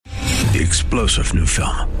the explosive new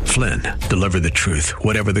film, Flynn, deliver the truth,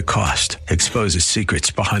 whatever the cost. Exposes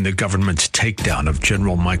secrets behind the government's takedown of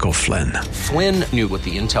General Michael Flynn. Flynn knew what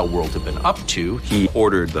the intel world had been up to. He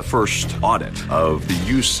ordered the first audit of the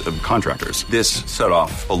use of contractors. This set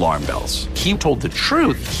off alarm bells. He told the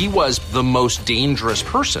truth. He was the most dangerous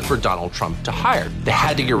person for Donald Trump to hire. They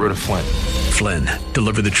had to get rid of Flynn. Flynn,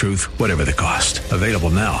 deliver the truth, whatever the cost. Available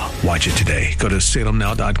now. Watch it today. Go to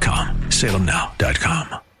salemnow.com.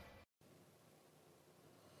 salemnow.com.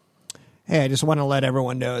 Hey, I just want to let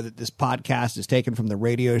everyone know that this podcast is taken from the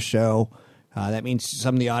radio show. That means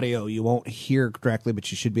some of the audio you won't hear directly, but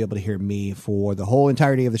you should be able to hear me for the whole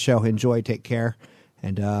entirety of the show. Enjoy, take care,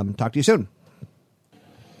 and talk to you soon.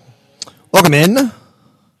 Welcome in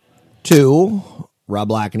to Rob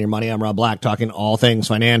Black and Your Money. I'm Rob Black, talking all things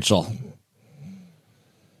financial.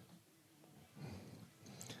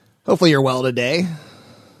 Hopefully you're well today.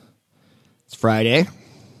 It's Friday.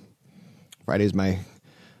 Friday's my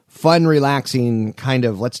fun, relaxing kind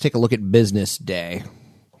of let's take a look at business day.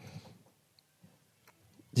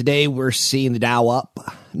 Today we're seeing the Dow up.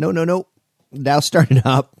 No. The Dow started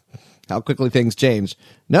up. How quickly things change.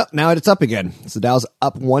 No, now it's up again. So the Dow's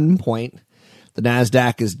up 1 point. The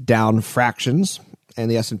NASDAQ is down fractions.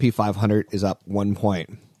 And the S&P 500 is up 1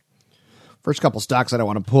 point. First couple stocks that I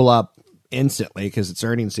want to pull up instantly because it's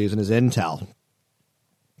earnings season is Intel.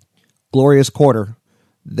 Glorious quarter.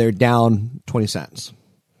 They're down 20 cents.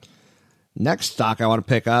 Next stock I want to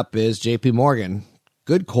pick up is JP Morgan.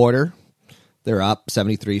 Good quarter. They're up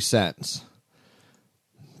 73 cents.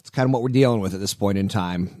 It's kind of what we're dealing with at this point in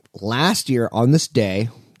time. Last year on this day,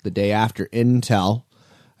 the day after Intel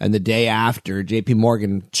and the day after JP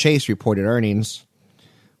Morgan Chase reported earnings,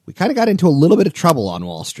 we kind of got into a little bit of trouble on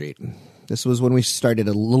Wall Street. This was when we started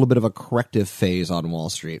a little bit of a corrective phase on Wall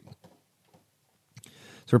Street.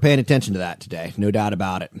 So we're paying attention to that today, no doubt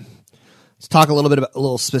about it. Let's talk a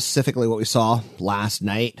little specifically what we saw last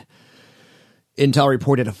night. Intel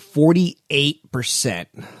reported a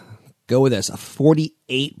 48%, go with this, a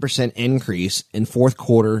 48% increase in fourth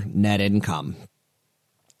quarter net income.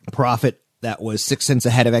 A profit that was 6 cents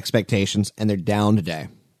ahead of expectations, and they're down today.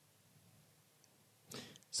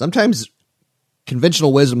 Sometimes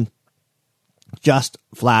conventional wisdom just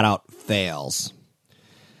flat out fails.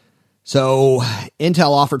 So Intel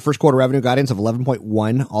offered first quarter revenue guidance of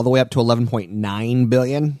 11.1 all the way up to 11.9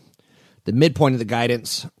 billion. The midpoint of the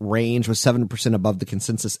guidance range was 7% above the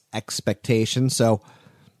consensus expectation. So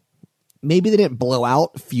maybe they didn't blow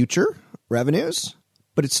out future revenues,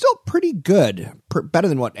 but it's still pretty good, better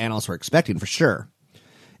than what analysts were expecting for sure.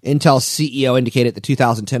 Intel's CEO indicated that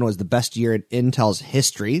 2010 was the best year in Intel's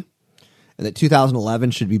history and that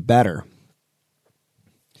 2011 should be better.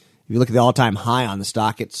 If you look at the all-time high on the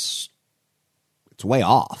stock, it's way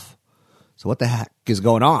off. So what the heck is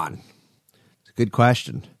going on? It's a good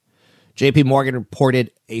question. JP Morgan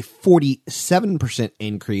reported a 47%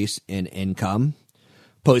 increase in income,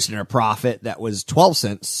 posting a profit that was 12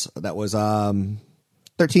 cents. That was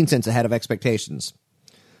 13 cents ahead of expectations.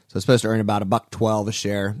 So it's supposed to earn about $1.12 a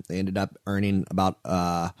share. They ended up earning about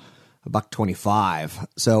 $1.25.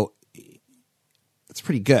 So it's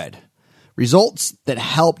pretty good. Results that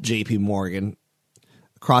helped JP Morgan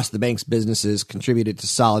across the bank's businesses contributed to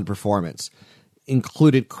solid performance,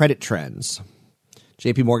 included credit trends.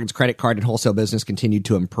 JP Morgan's credit card and wholesale business continued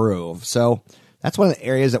to improve. So that's one of the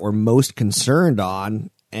areas that we're most concerned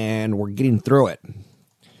on, and we're getting through it.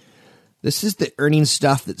 This is the earnings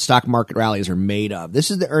stuff that stock market rallies are made of.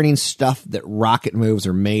 This is the earnings stuff that rocket moves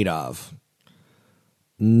are made of.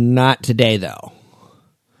 Not today, though.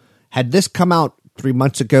 Had this come out 3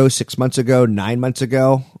 months ago, 6 months ago, 9 months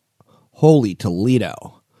ago, holy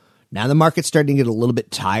Toledo. Now the market's starting to get a little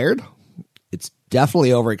bit tired. It's definitely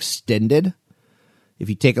overextended. If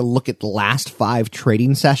you take a look at the last 5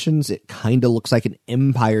 trading sessions, it kind of looks like an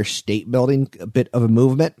Empire State Building, a bit of a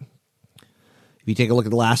movement. If you take a look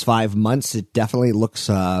at the last 5 months, it definitely looks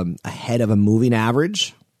ahead of a moving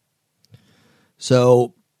average.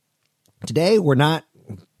 So today we're not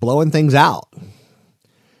blowing things out.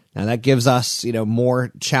 Now that gives us,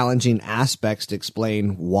 more challenging aspects to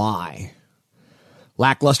explain why.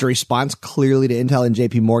 Lackluster response clearly to Intel and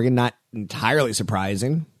JP Morgan, not entirely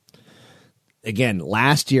surprising. Again,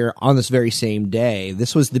 last year on this very same day,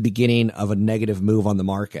 this was the beginning of a negative move on the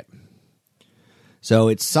market. So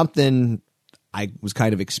it's something I was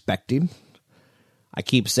kind of expecting. I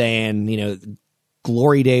keep saying,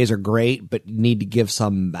 glory days are great, but you need to give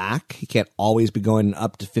some back. You can't always be going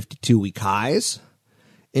up to 52-week highs.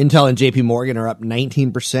 Intel and JP Morgan are up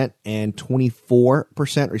 19% and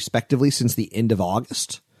 24% respectively since the end of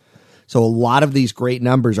August. So a lot of these great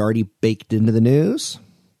numbers are already baked into the news.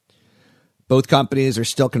 Both companies are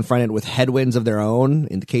still confronted with headwinds of their own.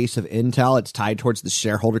 In the case of Intel, it's tied towards the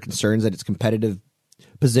shareholder concerns that its competitive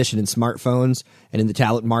position in smartphones and in the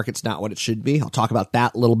tablet market's not what it should be. I'll talk about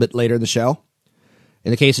that a little bit later in the show.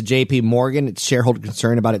 In the case of JP Morgan, it's shareholder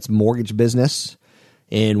concern about its mortgage business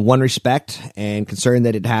in one respect, and concern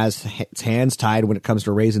that it has its hands tied when it comes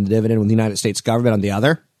to raising the dividend with the United States government on the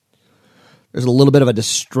other. There's a little bit of a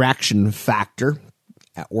distraction factor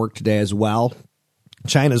at work today as well.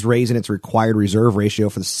 China's raising its required reserve ratio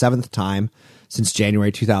for the 7th time since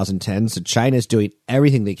January 2010. So China's doing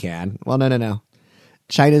everything they can. Well, no.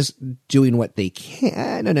 China's doing what they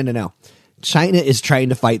can. No. China is trying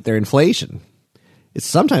to fight their inflation. It's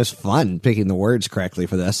sometimes fun picking the words correctly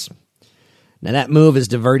for this. Now, that move has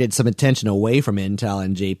diverted some attention away from Intel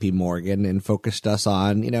and JP Morgan and focused us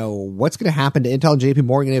on, what's going to happen to Intel and JP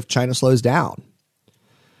Morgan if China slows down.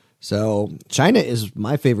 So China is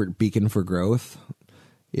my favorite beacon for growth.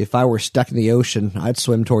 If I were stuck in the ocean, I'd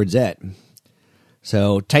swim towards it.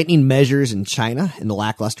 So tightening measures in China and the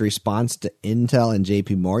lackluster response to Intel and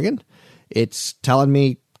JP Morgan, it's telling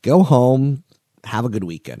me, go home, have a good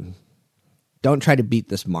weekend. Don't try to beat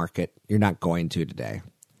this market. You're not going to today.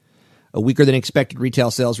 A weaker than expected retail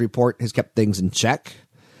sales report has kept things in check.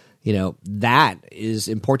 That is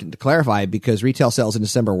important to clarify because retail sales in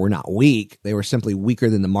December were not weak. They were simply weaker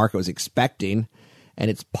than the market was expecting. And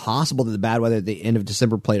it's possible that the bad weather at the end of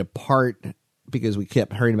December played a part because we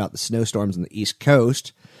kept hearing about the snowstorms on the East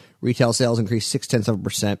Coast. Retail sales increased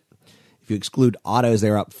 0.6%. If you exclude autos, they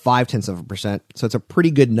were up 0.5%. So it's a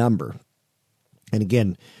pretty good number. And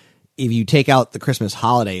again, if you take out the Christmas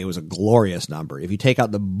holiday, it was a glorious number. If you take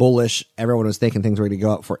out the bullish, everyone was thinking things were going to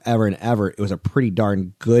go up forever and ever, it was a pretty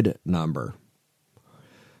darn good number.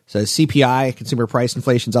 So CPI, consumer price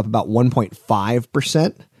inflation, is up about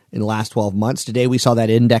 1.5% in the last 12 months. Today, we saw that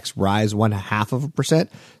index rise 0.5%.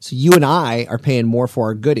 So you and I are paying more for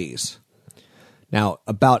our goodies. Now,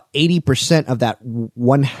 about 80% of that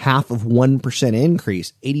 0.5%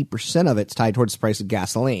 increase, 80% of it's tied towards the price of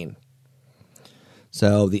gasoline.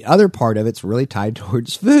 So the other part of it's really tied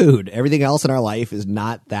towards food. Everything else in our life is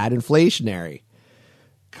not that inflationary.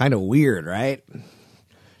 Kind of weird, right?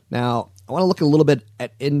 Now, I want to look a little bit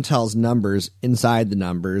at Intel's numbers inside the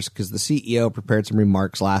numbers because the CEO prepared some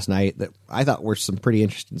remarks last night that I thought were some pretty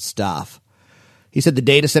interesting stuff. He said the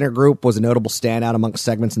data center group was a notable standout amongst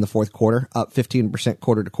segments in the fourth quarter, up 15%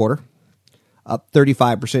 quarter to quarter, up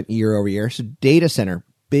 35% year over year. So data center,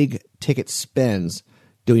 big ticket spends,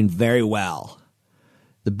 doing very well.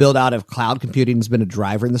 The build-out of cloud computing has been a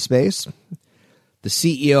driver in the space. The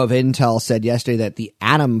CEO of Intel said yesterday that the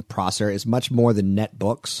Atom processor is much more than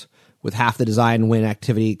netbooks, with half the design win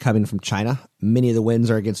activity coming from China. Many of the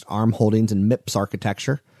wins are against ARM Holdings and MIPS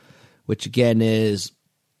architecture, which again is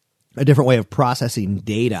a different way of processing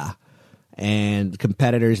data and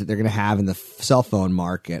competitors that they're going to have in the cell phone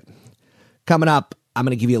market. Coming up, I'm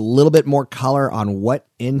going to give you a little bit more color on what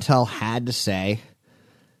Intel had to say,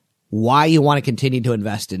 why you want to continue to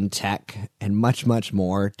invest in tech, and much, much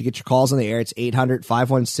more. To get your calls on the air, it's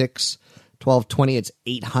 800-516-1220. It's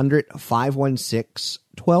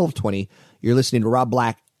 800-516-1220. You're listening to Rob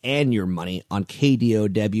Black and Your Money on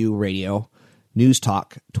KDOW Radio, News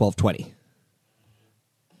Talk 1220.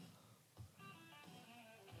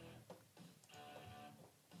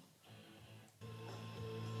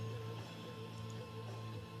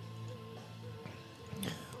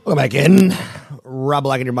 Welcome back in. Rob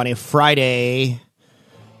Black and Your Money, Friday,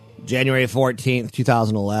 January 14th,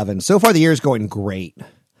 2011. So far, the year is going great.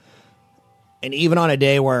 And even on a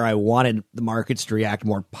day where I wanted the markets to react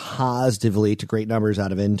more positively to great numbers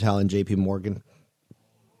out of Intel and JP Morgan,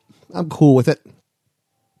 I'm cool with it.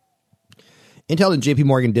 Intel and JP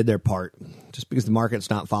Morgan did their part. Just because the market's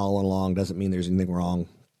not following along doesn't mean there's anything wrong.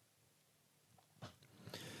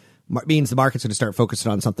 Means the market's going to start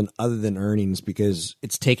focusing on something other than earnings because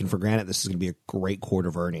it's taken for granted this is going to be a great quarter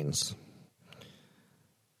of earnings.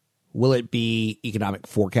 Will it be economic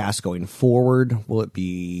forecasts going forward? Will it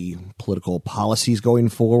be political policies going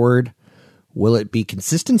forward? Will it be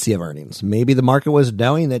consistency of earnings? Maybe the market was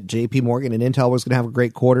knowing that JP Morgan and Intel was going to have a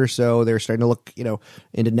great quarter, so they're starting to look,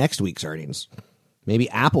 into next week's earnings. Maybe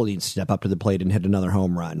Apple needs to step up to the plate and hit another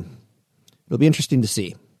home run. It'll be interesting to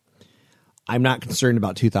see. I'm not concerned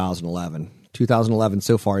about 2011. 2011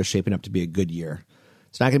 so far is shaping up to be a good year.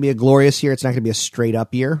 It's not going to be a glorious year. It's not going to be a straight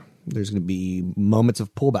up year. There's going to be moments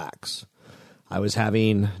of pullbacks. I was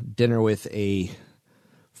having dinner with a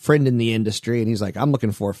friend in the industry, and he's like, I'm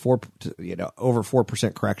looking for over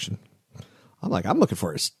 4% correction. I'm like, I'm looking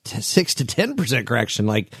for a 6 to 10% correction.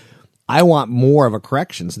 Like, I want more of a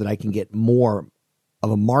correction so that I can get more of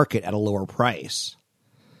a market at a lower price.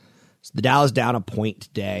 So the Dow is down a point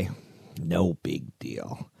today. No big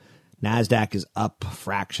deal. NASDAQ is up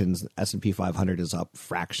fractions. S&P 500 is up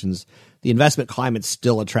fractions. The investment climate's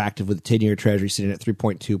still attractive with the 10-year Treasury sitting at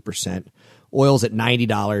 3.2%. Oil's at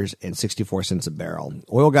 $90.64 a barrel.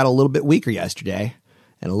 Oil got a little bit weaker yesterday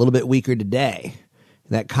and a little bit weaker today.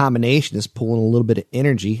 And that combination is pulling a little bit of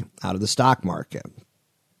energy out of the stock market.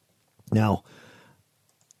 Now,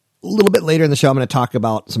 a little bit later in the show, I'm going to talk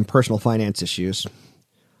about some personal finance issues.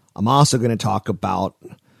 I'm also going to talk about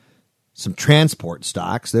some transport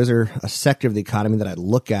stocks. Those are a sector of the economy that I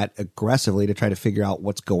look at aggressively to try to figure out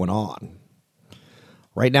what's going on.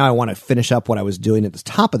 Right now, I want to finish up what I was doing at the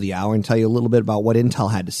top of the hour and tell you a little bit about what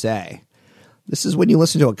Intel had to say. This is when you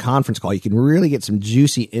listen to a conference call, you can really get some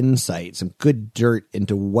juicy insight, some good dirt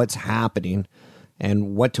into what's happening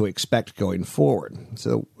and what to expect going forward.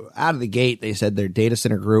 So out of the gate, they said their data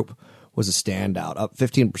center group was a standout, up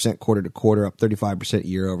 15% quarter to quarter, up 35%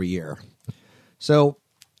 year over year. So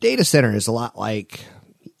data center is a lot like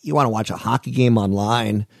you want to watch a hockey game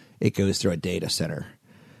online, it goes through a data center.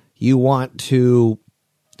 You want to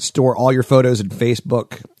store all your photos in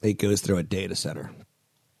Facebook, it goes through a data center.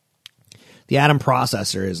 The Atom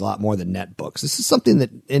processor is a lot more than netbooks. This is something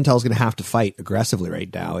that Intel is going to have to fight aggressively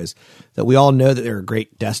right now, is that we all know that they're a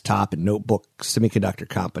great desktop and notebook semiconductor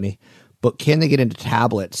company, but can they get into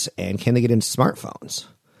tablets and can they get into smartphones?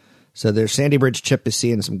 So their Sandy Bridge chip is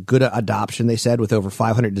seeing some good adoption, they said, with over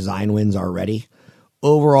 500 design wins already.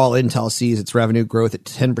 Overall, Intel sees its revenue growth at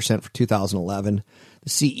 10% for 2011. The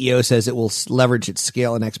CEO says it will leverage its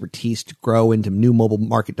scale and expertise to grow into new mobile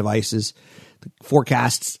market devices. The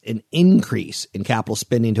forecasts an increase in capital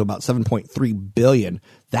spending to about $7.3 billion.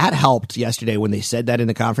 That helped yesterday when they said that in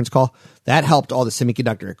the conference call. That helped all the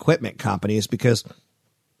semiconductor equipment companies because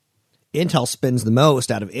Intel spends the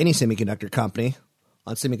most out of any semiconductor company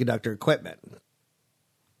on semiconductor equipment.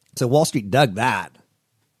 So Wall Street dug that.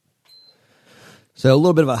 So a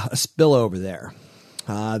little bit of a spillover there.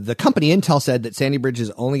 The company Intel said that Sandy Bridge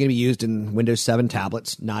is only going to be used in Windows 7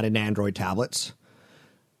 tablets, not in Android tablets.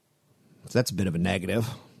 So that's a bit of a negative.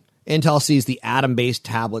 Intel sees the Atom-based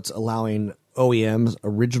tablets allowing OEMs,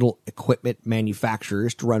 original equipment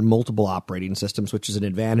manufacturers, to run multiple operating systems, which is an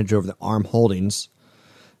advantage over the ARM Holdings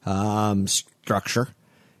structure,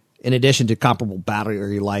 in addition to comparable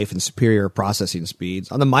battery life and superior processing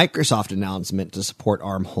speeds. On the Microsoft announcement to support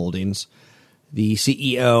ARM Holdings, the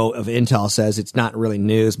CEO of Intel says it's not really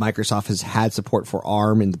news. Microsoft has had support for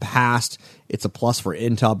ARM in the past. It's a plus for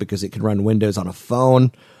Intel because it can run Windows on a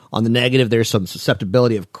phone. On the negative, there's some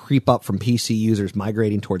susceptibility of creep up from PC users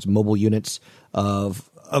migrating towards mobile units of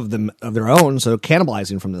their own, so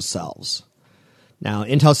cannibalizing from themselves. Now,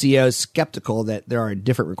 Intel CEO is skeptical that there are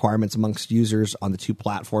different requirements amongst users on the two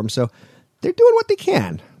platforms, so they're doing what they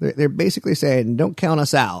can. They're basically saying, don't count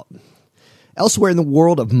us out. Elsewhere in the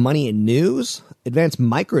world of money and news, Advanced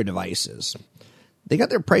Micro Devices. They got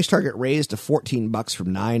their price target raised to $14 from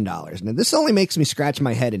 $9. Now, this only makes me scratch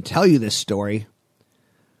my head and tell you this story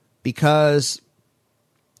because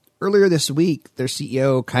earlier this week, their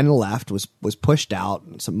CEO kind of left, was pushed out,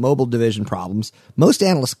 some mobile division problems. Most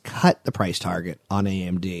analysts cut the price target on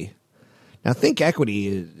AMD. Now,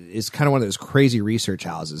 ThinkEquity is kind of one of those crazy research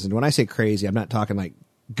houses. And when I say crazy, I'm not talking like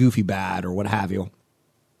goofy bad or what have you.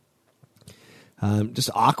 Just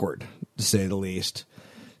awkward, to say the least.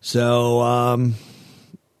 So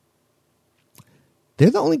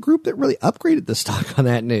they're the only group that really upgraded the stock on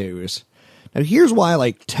that news. Now, here's why I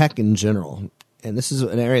like tech in general. And this is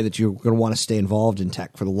an area that you're going to want to stay involved in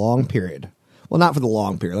tech for the long period. Well, not for the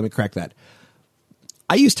long period. Let me correct that.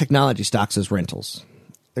 I use technology stocks as rentals.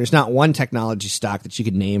 There's not one technology stock that you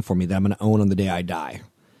could name for me that I'm going to own on the day I die.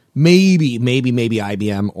 Maybe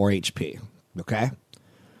IBM or HP. Okay?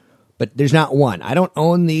 But there's not one. I don't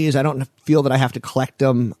own these. I don't feel that I have to collect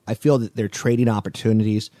them. I feel that they're trading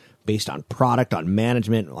opportunities based on product, on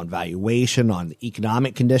management, on valuation, on the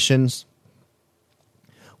economic conditions.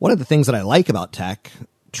 One of the things that I like about tech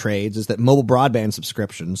trades is that mobile broadband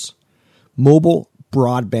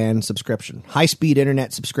subscription, high-speed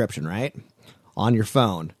internet subscription, right, on your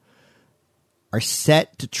phone, are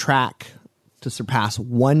set to track to surpass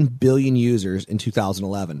 1 billion users in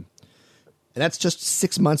 2011. And that's just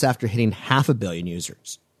 6 months after hitting 500 million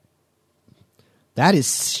users. That is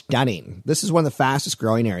stunning. This is one of the fastest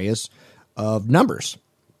growing areas of numbers,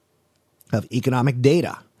 of economic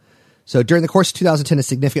data. So during the course of 2010, a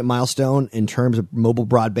significant milestone in terms of mobile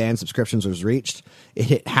broadband subscriptions was reached. It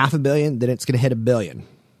hit 500 million, then it's going to hit 1 billion.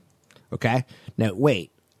 Okay? Now,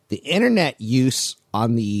 wait. The internet use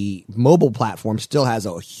on the mobile platform still has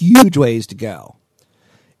a huge ways to go.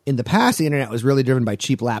 In the past, the internet was really driven by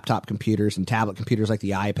cheap laptop computers and tablet computers like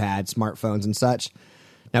the iPad, smartphones, and such.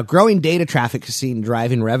 Now, growing data traffic is seen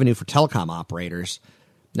driving revenue for telecom operators.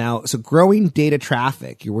 Now, so growing data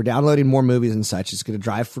traffic, we're downloading more movies and such, is going to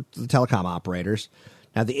drive for the telecom operators.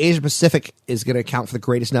 Now, the Asia Pacific is going to account for the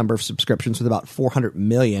greatest number of subscriptions with about 400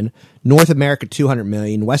 million. North America, 200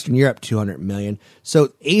 million. Western Europe, 200 million.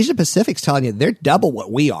 So Asia Pacific's telling you they're double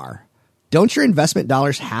what we are. Don't your investment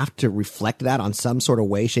dollars have to reflect that on some sort of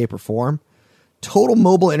way, shape, or form? Total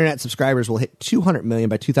mobile internet subscribers will hit 200 million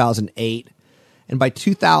by 2008. And by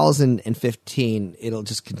 2015, it'll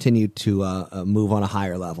just continue to move on a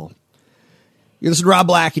higher level. You're listening to Rob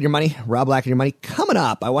Black and Your Money. Rob Black and Your Money. Coming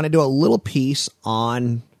up, I want to do a little piece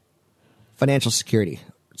on financial security.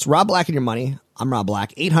 It's Rob Black and Your Money. I'm Rob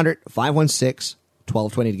Black. 800-516-1220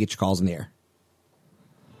 to get your calls in the air.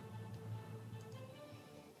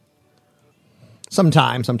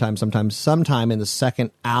 Sometime in the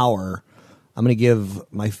second hour, I'm going to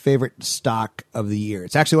give my favorite stock of the year.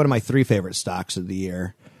 It's actually one of my 3 favorite stocks of the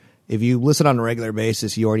year. If you listen on a regular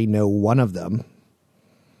basis, you already know one of them.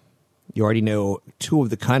 You already know 2 of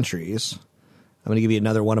the countries. I'm going to give you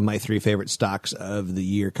another one of my 3 favorite stocks of the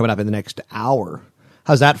year coming up in the next hour.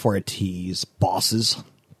 How's that for a tease, bosses?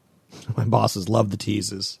 My bosses love the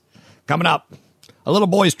teases. Coming up, a little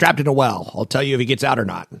boy's trapped in a well. I'll tell you if he gets out or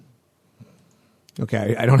not.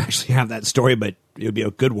 Okay, I don't actually have that story, but it would be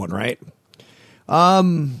a good one, right?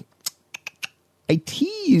 I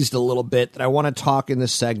teased a little bit that I want to talk in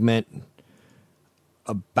this segment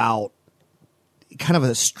about kind of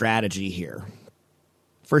a strategy here.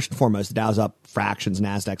 First and foremost, the Dow's up fractions,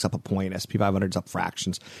 NASDAQ's up a point, S&P 500's up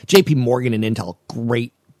fractions. JP Morgan and Intel,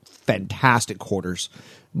 great, fantastic quarters.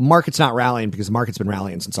 Market's not rallying because the market's been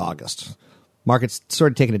rallying since August. Market's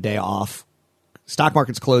sort of taking a day off. Stock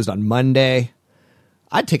market's closed on Monday.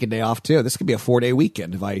 I'd take a day off too. This could be a 4-day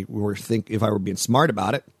weekend if I were being smart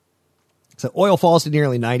about it. So oil falls to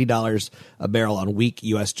nearly $90 a barrel on weak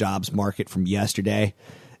U.S. jobs market from yesterday.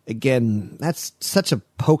 Again, that's such a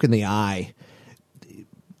poke in the eye.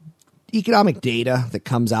 Economic data that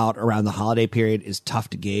comes out around the holiday period is tough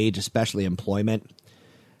to gauge, especially employment.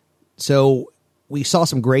 So we saw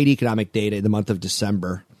some great economic data in the month of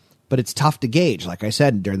December, but it's tough to gauge, like I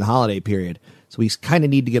said, during the holiday period. So we kind of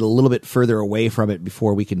need to get a little bit further away from it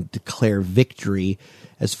before we can declare victory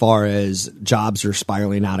as far as jobs are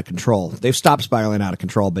spiraling out of control. They've stopped spiraling out of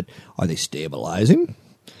control, but are they stabilizing?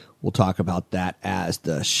 We'll talk about that as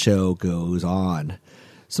the show goes on.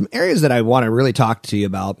 Some areas that I want to really talk to you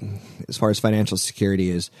about as far as financial security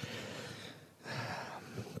is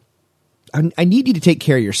I need you to take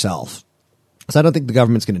care of yourself, because I don't think the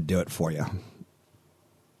government's going to do it for you.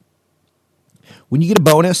 When you get a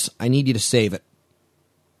bonus, I need you to save it.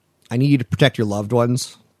 I need you to protect your loved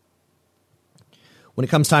ones. When it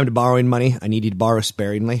comes time to borrowing money, I need you to borrow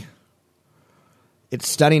sparingly. It's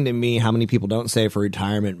stunning to me how many people don't save for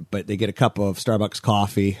retirement, but they get a cup of Starbucks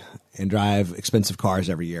coffee and drive expensive cars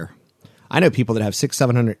every year. I know people that have $600,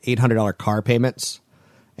 $700, $800 car payments,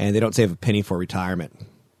 and they don't save a penny for retirement.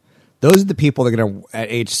 Those are the people that are going to,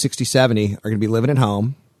 at age 60, 70, are going to be living at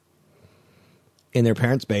home in their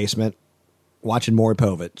parents' basement, watching Maury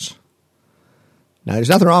Povich. Now, there's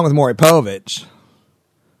nothing wrong with Maury Povich.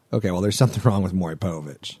 Okay, well, there's something wrong with Maury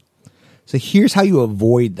Povich. So here's how you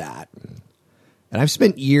avoid that. And I've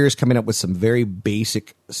spent years coming up with some very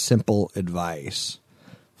basic, simple advice.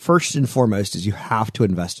 First and foremost is you have to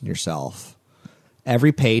invest in yourself.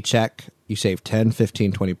 Every paycheck, you save 10,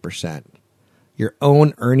 15, 20%. Your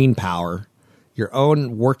own earning power, your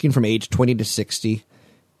own working from age 20 to 60,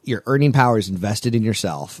 your earning power is invested in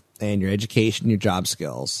yourself and your education, your job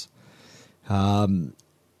skills. Don't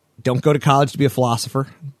go to college to be a philosopher.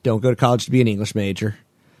 Don't go to college to be an English major.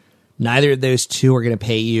 Neither of those two are going to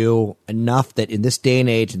pay you enough that in this day and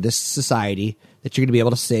age, in this society, that you're going to be able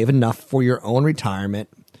to save enough for your own retirement,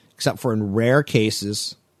 except for in rare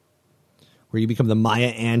cases where you become the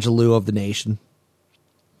Maya Angelou of the nation.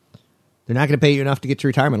 They're not going to pay you enough to get to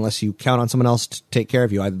retirement unless you count on someone else to take care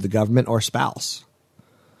of you, either the government or a spouse.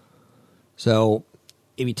 So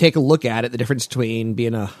if you take a look at it, the difference between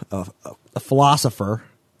being a philosopher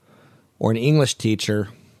or an English teacher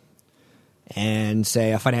and,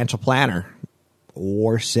 say, a financial planner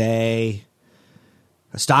or, say,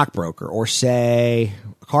 a stockbroker or, say,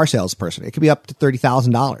 a car salesperson, it could be up to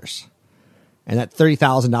 $30,000. And that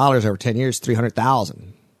 $30,000 over 10 years,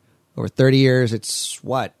 $300,000. Over 30 years, it's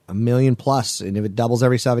what? $1 million plus. And if it doubles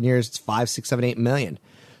every 7 years, it's $5, $6, $7, $8 million.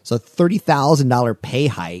 So a $30,000 pay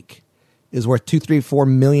hike is worth $2, $3, $4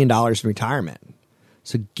 million in retirement.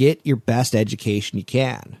 So get your best education you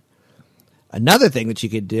can. Another thing that you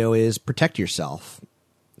could do is protect yourself.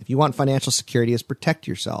 If you want financial security, is protect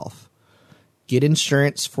yourself. Get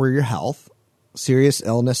insurance for your health. Serious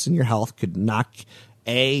illness in your health could knock,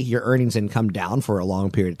 A, your earnings income down for a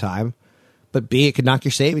long period of time, but B, it could knock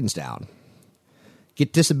your savings down.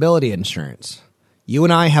 Get disability insurance. You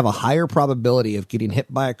and I have a higher probability of getting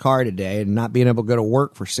hit by a car today and not being able to go to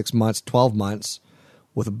work for 6 months, 12 months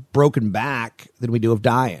with a broken back than we do of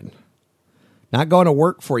dying. Not going to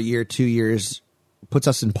work for a year, 2 years puts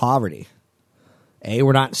us in poverty. A,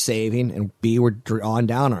 we're not saving, and B, we're drawing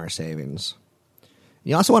down our savings.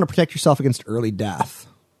 You also want to protect yourself against early death.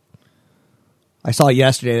 I saw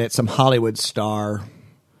yesterday that some Hollywood star,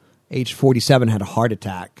 age 47, had a heart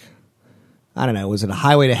attack. I don't know, was it a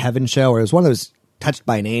Highway to Heaven show, or it was one of those Touched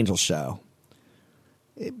by an Angel show?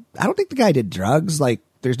 I don't think the guy did drugs. Like,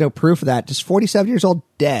 there's no proof of that. Just 47 years old,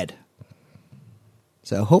 dead.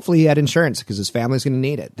 So hopefully he had insurance because his family's going to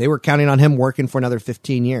need it. They were counting on him working for another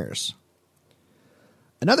 15 years.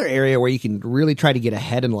 Another area where you can really try to get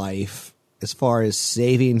ahead in life as far as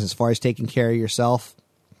savings, as far as taking care of yourself,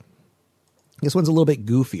 this one's a little bit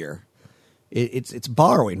goofier. It's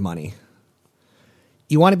borrowing money.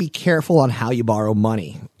 You want to be careful on how you borrow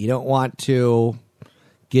money. You don't want to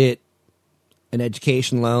get an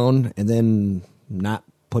education loan and then not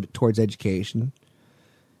put it towards education.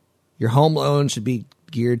 Your home loan should be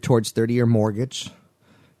geared towards 30-year mortgage.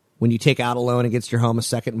 When you take out a loan against your home, a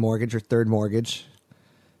second mortgage or third mortgage,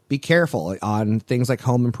 be careful on things like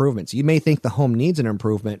home improvements. You may think the home needs an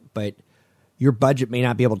improvement, but your budget may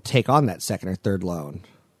not be able to take on that second or third loan.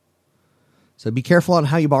 So be careful on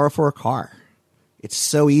how you borrow for a car. It's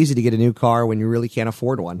so easy to get a new car when you really can't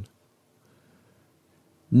afford one.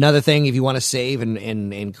 Another thing, if you want to save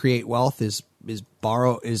and create wealth, is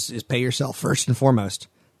pay yourself first and foremost.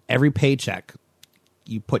 Every paycheck,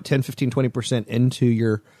 you put 10, 15, 20% into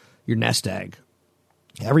your nest egg.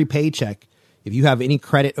 Every paycheck, if you have any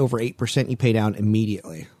credit over 8%, you pay down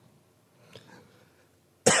immediately.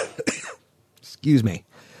 Excuse me.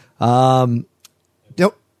 Don't.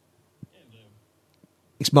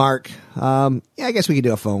 Thanks, Mark. I guess we could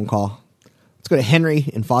do a phone call. Let's go to Henry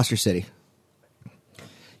in Foster City.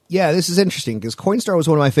 Yeah, this is interesting because Coinstar was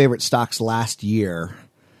one of my favorite stocks last year.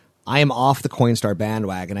 I am off the Coinstar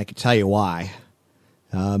bandwagon. I can tell you why.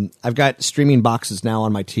 I've got streaming boxes now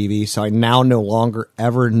on my TV, so I now no longer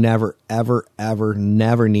never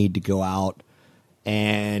need to go out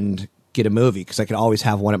and get a movie because I can always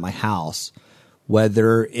have one at my house,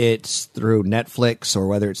 whether it's through Netflix or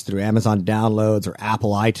whether it's through Amazon downloads or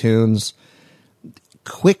Apple iTunes.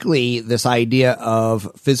 Quickly, this idea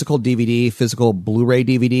of physical DVD, physical Blu-ray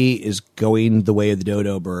DVD is going the way of the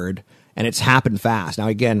dodo bird, and it's happened fast. Now,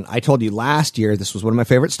 again, I told you last year this was one of my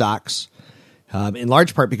favorite stocks. In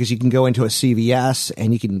large part because you can go into a CVS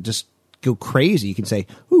and you can just go crazy. You can say,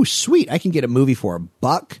 ooh, sweet, I can get a movie for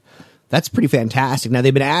 $1. That's pretty fantastic. Now,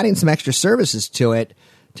 they've been adding some extra services to it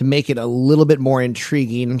to make it a little bit more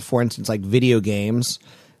intriguing. For instance, like video games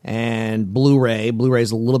and Blu-ray. Blu-ray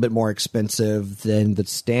is a little bit more expensive than the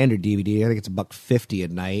standard DVD. I think it's $1.50 a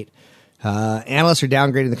night. Analysts are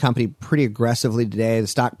downgrading the company pretty aggressively today. The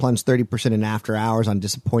stock plunged 30% in after hours on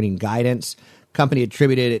disappointing guidance. Company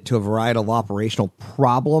attributed it to a variety of operational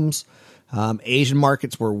problems. Asian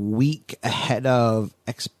markets were weak ahead of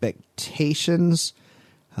expectations.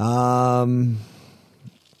 See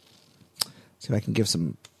if I can give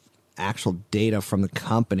some actual data from the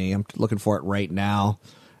company. I'm looking for it right now.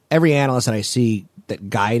 Every analyst that I see that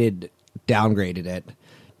guided downgraded it.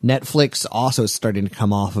 Netflix also is starting to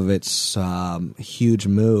come off of its huge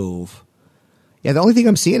move. Yeah, the only thing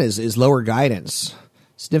I'm seeing is lower guidance.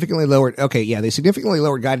 Significantly lowered. Okay, yeah, they significantly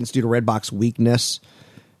lowered guidance due to Redbox weakness.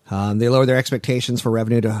 They lowered their expectations for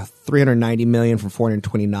revenue to $390 million from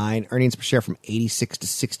 $429. Earnings per share from 86 to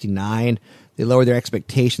 69. They lowered their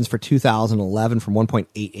expectations for 2011 from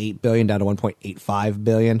 $1.88 billion down to $1.85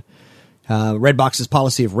 billion. Redbox's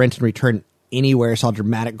policy of rent and return anywhere saw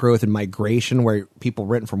dramatic growth in migration, where people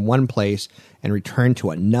rent from one place and return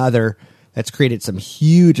to another. That's created some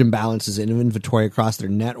huge imbalances in inventory across their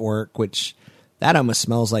network, which that almost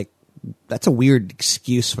smells like that's a weird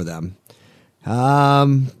excuse for them.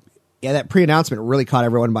 That pre-announcement really caught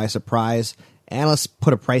everyone by surprise. Analysts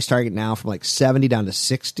put a price target now from like 70 down to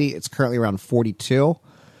 60. It's currently around 42.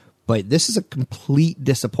 But this is a complete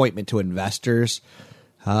disappointment to investors.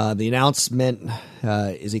 The announcement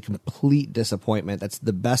is a complete disappointment. That's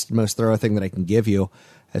the best, most thorough thing that I can give you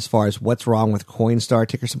as far as what's wrong with Coinstar.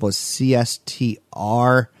 Ticker symbol is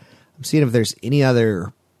CSTR. I'm seeing if there's any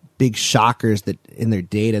other big shockers that in their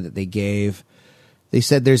data that they gave. They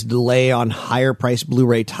said there's a delay on higher-priced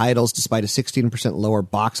Blu-ray titles despite a 16% lower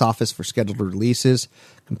box office for scheduled releases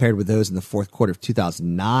compared with those in the fourth quarter of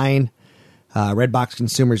 2009. Redbox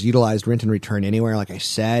consumers utilized Rent and Return Anywhere, like I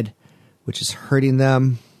said, which is hurting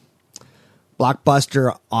them.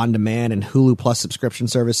 Blockbuster On Demand and Hulu Plus subscription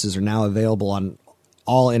services are now available on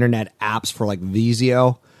all internet apps for like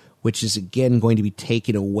Vizio, which is again going to be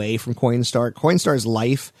taken away from Coinstar. Coinstar's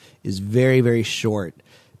life is very, very short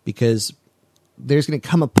because there's going to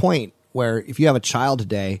come a point where if you have a child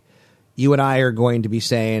today, you and I are going to be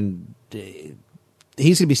saying, he's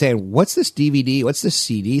going to be saying, what's this DVD? What's this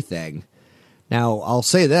CD thing? Now, I'll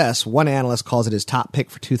say this. One analyst calls it his top pick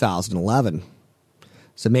for 2011.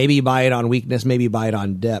 So maybe you buy it on weakness, maybe you buy it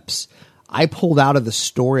on dips. I pulled out of the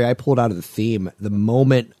story. I pulled out of the theme. The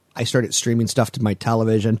moment I started streaming stuff to my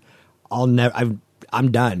television, I'm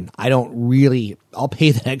done. I don't really, I'll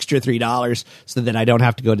pay the extra $3 so that I don't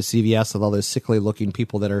have to go to CVS with all those sickly looking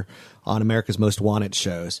people that are on America's Most Wanted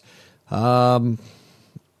shows. That's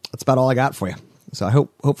about all I got for you. So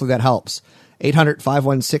hopefully that helps.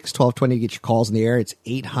 800-516-1220 to get your calls in the air. It's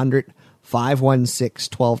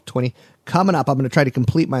 800-516-1220. Coming up, I'm going to try to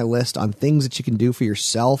complete my list on things that you can do for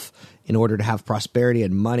yourself in order to have prosperity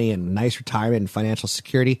and money and nice retirement and financial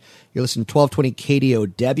security. You're listening to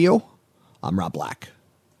 1220 KDOW. I'm Rob Black.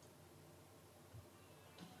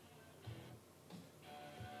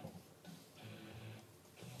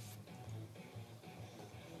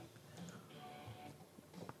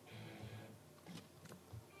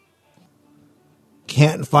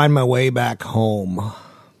 Can't find my way back home.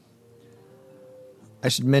 I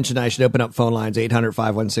should mention I should open up phone lines,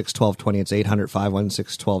 800-516-1220. It's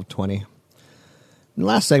 800-516-1220. In the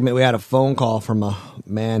last segment, we had a phone call from a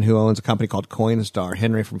man who owns a company called Coinstar,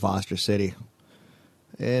 Henry from Foster City.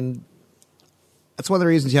 And that's one of the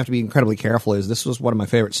reasons you have to be incredibly careful is this was one of my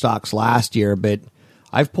favorite stocks last year, but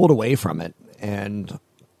I've pulled away from it. And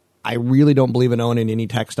I really don't believe in owning any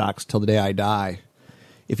tech stocks till the day I die.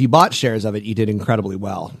 If you bought shares of it, you did incredibly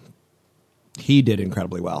well. He did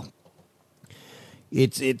incredibly well.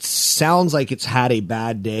 It sounds like it's had a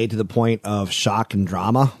bad day to the point of shock and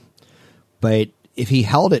drama. But if he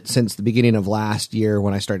held it since the beginning of last year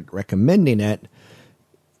when I started recommending it,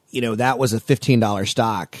 that was a $15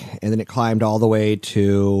 stock. And then it climbed all the way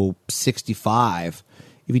to 65.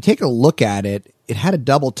 If you take a look at it, it had a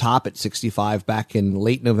double top at 65 back in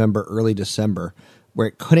late November, early December, where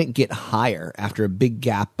it couldn't get higher after a big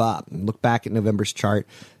gap up. And look back at November's chart,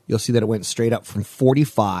 you'll see that it went straight up from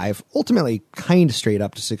 45, ultimately kind of straight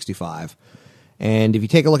up to 65. And if you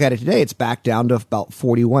take a look at it today, it's back down to about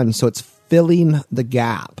 41, so it's filling the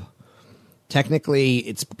gap. Technically,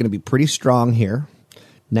 it's going to be pretty strong here.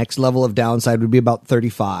 Next level of downside would be about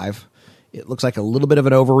 35. It looks like a little bit of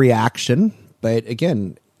an overreaction, but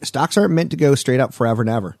again, stocks aren't meant to go straight up forever and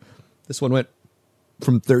ever. This one went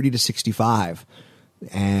from 30 to 65.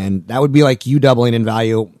 And that would be like you doubling in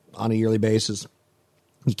value on a yearly basis.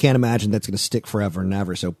 You can't imagine that's going to stick forever and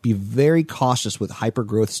ever. So be very cautious with hyper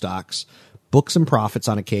growth stocks. Book some profits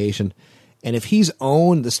on occasion. And if he's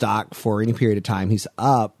owned the stock for any period of time, he's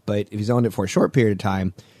up. But if he's owned it for a short period of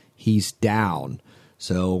time, he's down.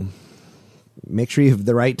 So make sure you have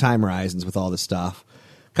the right time horizons with all this stuff.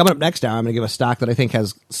 Coming up next hour, I'm going to give a stock that I think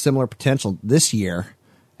has similar potential this year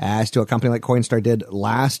as to a company like Coinstar did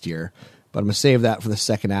last year. But I'm going to save that for the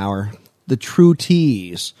second hour. The True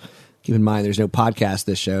Tease. Keep in mind, there's no podcast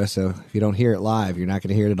this show, so if you don't hear it live, you're not going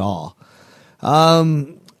to hear it at all.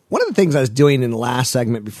 One of the things I was doing in the last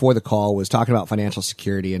segment before the call was talking about financial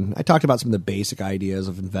security, and I talked about some of the basic ideas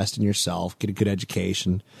of invest in yourself, get a good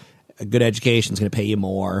education. A good education is going to pay you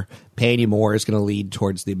more. Paying you more is going to lead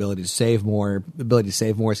towards the ability to save more. The ability to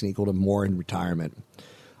save more is going to equal to more in retirement.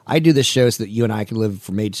 I do this show so that you and I can live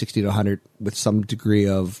from age 60 to 100 with some degree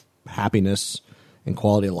of happiness and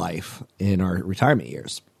quality of life in our retirement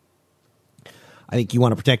years. I think you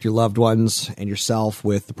want to protect your loved ones and yourself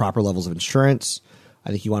with the proper levels of insurance. I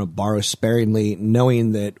think you want to borrow sparingly,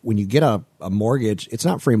 knowing that when you get a mortgage, it's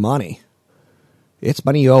not free money. It's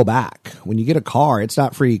money you owe back. When you get a car, it's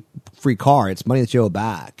not free car. It's money that you owe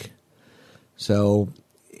back. So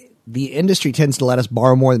the industry tends to let us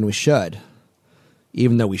borrow more than we should,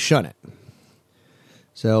 even though we shouldn't.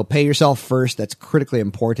 So pay yourself first. That's critically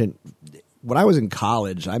important. When I was in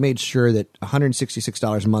college, I made sure that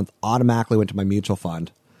 $166 a month automatically went to my mutual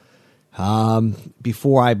fund.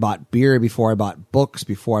 Before I bought beer, before I bought books,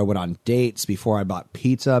 before I went on dates, before I bought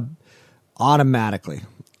pizza, automatically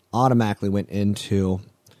went into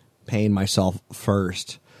paying myself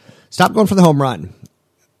first. Stop going for the home run.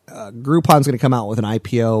 Groupon's going to come out with an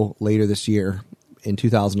IPO later this year in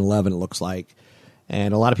 2011, it looks like.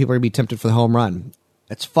 And a lot of people are going to be tempted for the home run.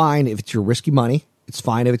 That's fine if it's your risky money. It's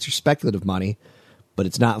fine if it's your speculative money, but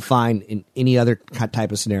it's not fine in any other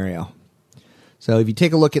type of scenario. So if you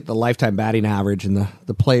take a look at the lifetime batting average and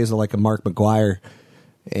the plays of like a Mark McGwire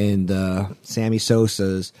and Sammy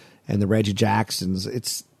Sosa's and the Reggie Jacksons,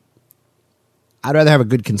 I'd rather have a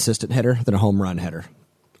good consistent hitter than a home run hitter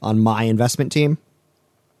on my investment team.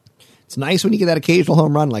 It's nice when you get that occasional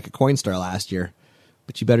home run like a Coinstar last year,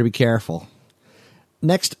 but you better be careful.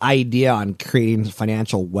 Next idea on creating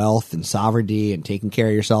financial wealth and sovereignty and taking care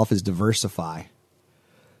of yourself is diversify.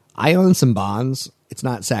 I own some bonds. It's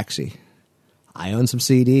not sexy. I own some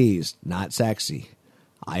CDs. Not sexy.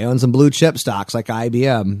 I own some blue chip stocks like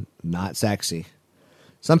IBM. Not sexy.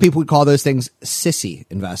 Some people would call those things sissy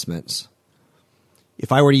investments.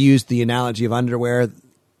 If I were to use the analogy of underwear,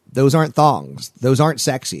 those aren't thongs. Those aren't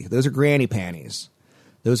sexy. Those are granny panties.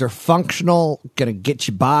 Those are functional, going to get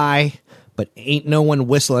you by, but ain't no one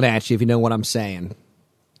whistling at you if you know what I'm saying.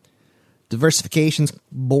 Diversification's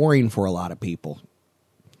boring for a lot of people.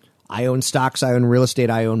 I own stocks, I own real estate,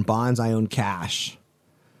 I own bonds, I own cash.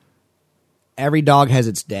 Every dog has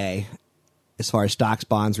its day as far as stocks,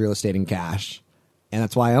 bonds, real estate, and cash. And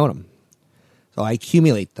that's why I own them. So I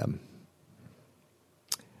accumulate them.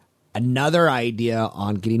 Another idea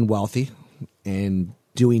on getting wealthy and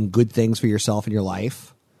doing good things for yourself and your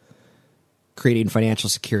life, creating financial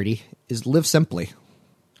security, is live simply.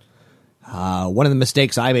 One of the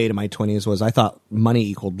mistakes I made in my 20s was I thought money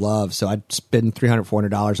equaled love, so I'd spend $300,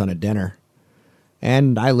 $400 on a dinner.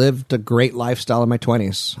 And I lived a great lifestyle in my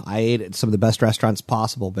 20s. I ate at some of the best restaurants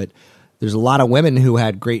possible, but there's a lot of women who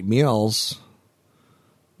had great meals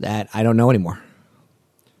that I don't know anymore.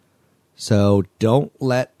 So don't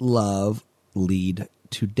let love lead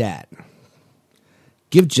to debt.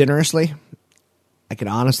 Give generously. I can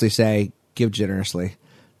honestly say give generously.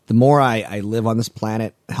 The more I live on this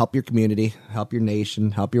planet, help your community, help your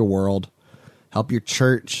nation, help your world, help your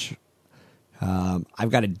church. I've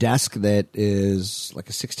got a desk that is like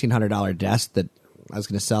a $1,600 desk that I was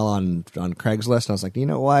going to sell on Craigslist. And I was like, you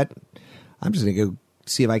know what? I'm just going to go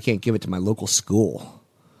see if I can't give it to my local school.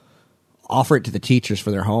 Offer it to the teachers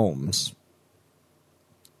for their homes.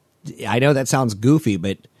 I know that sounds goofy,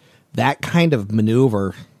 but that kind of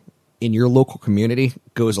maneuver in your local community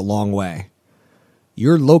goes a long way.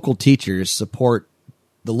 Your local teachers support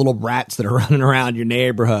the little brats that are running around your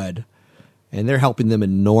neighborhood, and they're helping them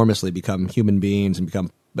enormously become human beings and become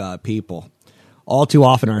people. All too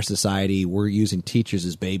often in our society, we're using teachers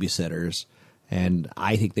as babysitters, and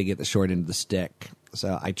I think they get the short end of the stick.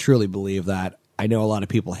 So I truly believe that. I know a lot of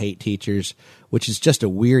people hate teachers, which is just a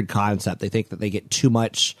weird concept. They think that they get too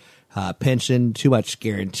much pension, too much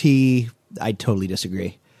guarantee. I totally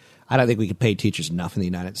disagree. I don't think we can pay teachers enough in the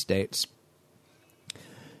United States.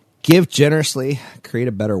 Give generously, create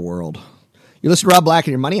a better world. You're listening to Rob Black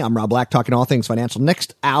and Your Money. I'm Rob Black, talking all things financial.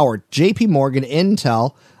 Next hour, JP Morgan,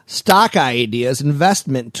 Intel, stock ideas,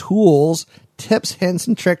 investment tools, tips, hints,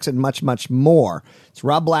 and tricks, and much, much more. It's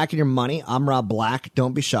Rob Black and Your Money. I'm Rob Black.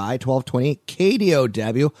 Don't be shy. 1220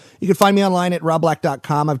 KDOW. You can find me online at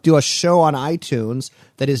robblack.com. I do a show on iTunes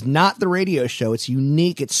that is not the radio show. It's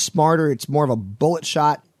unique. It's smarter. It's more of a bullet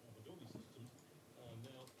shot.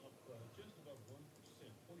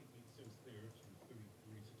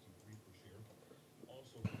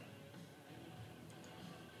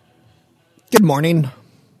 Good morning,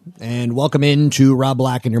 and welcome into Rob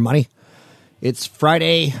Black and Your Money. It's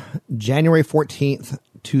Friday, January 14th,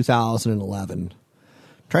 2011.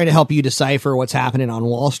 Trying to help you decipher what's happening on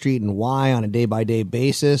Wall Street and why on a day-by-day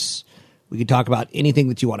basis. We can talk about anything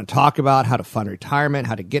that you want to talk about, how to fund retirement,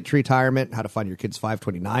 how to get to retirement, how to fund your kid's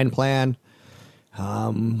 529 plan.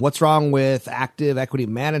 What's wrong with active equity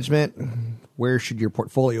management? Where should your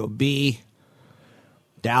portfolio be?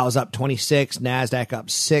 Dow's up 26, NASDAQ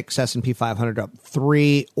up 6, S&P 500 up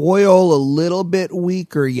 3. Oil a little bit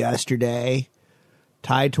weaker yesterday,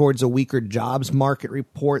 tied towards a weaker jobs market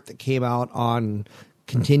report that came out on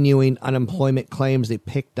continuing unemployment claims. They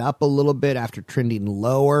picked up a little bit after trending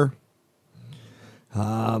lower.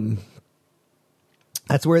 That's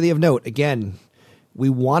worthy of note. Again, we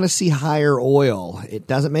want to see higher oil. It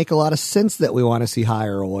doesn't make a lot of sense that we want to see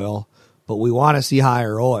higher oil, but we want to see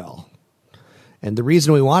higher oil. And the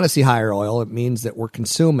reason we want to see higher oil, it means that we're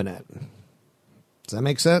consuming it. Does that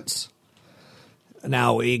make sense?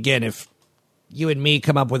 Now, again, if you and me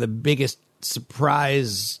come up with the biggest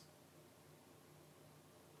surprise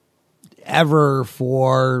ever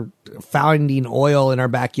for finding oil in our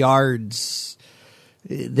backyards,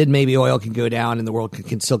 then maybe oil can go down and the world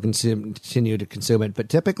can still continue to consume it. But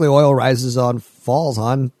typically oil falls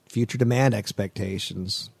on future demand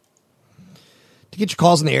expectations. To get your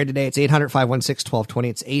calls in the air today, it's 800-516-1220.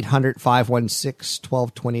 It's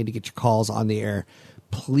 800-516-1220 to get your calls on the air.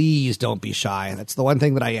 Please don't be shy. That's the one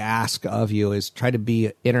thing that I ask of you, is try to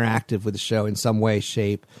be interactive with the show in some way,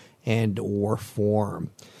 shape, and or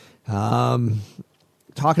form.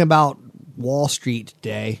 Talking about Wall Street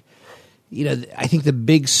today, I think the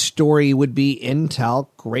big story would be Intel,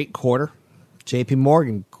 great quarter. JP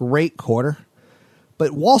Morgan, great quarter.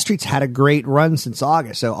 But Wall Street's had a great run since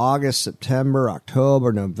August. So August, September,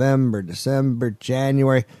 October, November, December,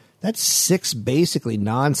 January. That's 6 basically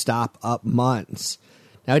nonstop up months.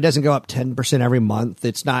 Now, it doesn't go up 10% every month.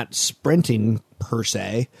 It's not sprinting per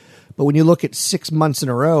se. But when you look at 6 months in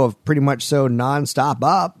a row of pretty much so nonstop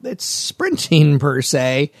up, it's sprinting per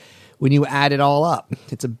se when you add it all up.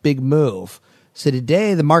 It's a big move. So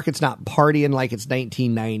today, the market's not partying like it's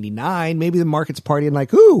 1999. Maybe the market's partying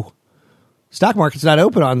like, ooh, stock market's not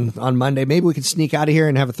open on Monday. Maybe we can sneak out of here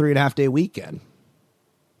and have a 3.5-day weekend.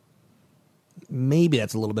 Maybe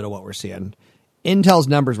that's a little bit of what we're seeing. Intel's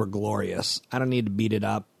numbers were glorious. I don't need to beat it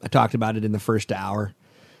up. I talked about it in the first hour.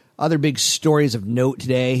 Other big stories of note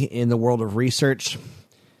today in the world of research.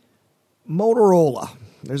 Motorola.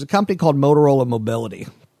 There's a company called Motorola Mobility.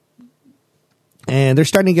 And they're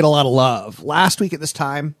starting to get a lot of love. Last week at this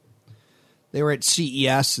time, they were at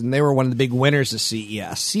CES, and they were one of the big winners of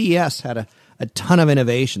CES. CES had a ton of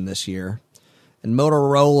innovation this year, and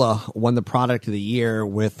Motorola won the product of the year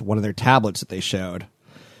with one of their tablets that they showed.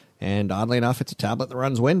 And oddly enough, it's a tablet that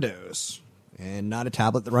runs Windows and not a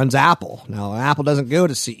tablet that runs Apple. Now, Apple doesn't go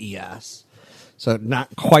to CES, so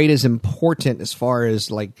not quite as important as far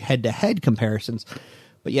as like head-to-head comparisons.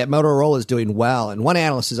 But yet Motorola is doing well, and one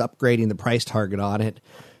analyst is upgrading the price target on it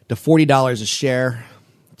to $40 a share.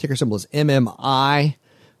 Ticker symbol is MMI,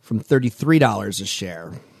 from $33 a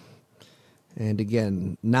share. And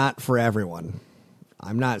again, not for everyone.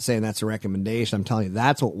 I'm not saying that's a recommendation. I'm telling you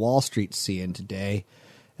that's what Wall Street's seeing today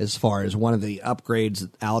as far as one of the upgrades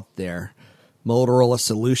out there. Motorola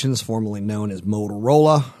Solutions, formerly known as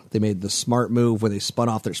Motorola. They made the smart move where they spun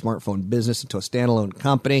off their smartphone business into a standalone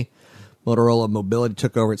company. Motorola Mobility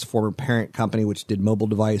took over its former parent company, which did mobile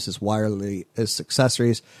devices, wireless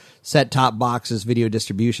accessories, set-top boxes, video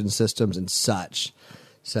distribution systems, and such.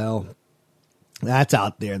 So that's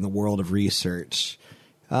out there in the world of research.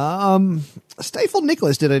 Stifel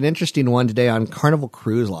Nicholas did an interesting one today on Carnival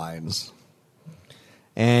Cruise Lines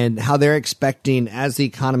and how they're expecting, as the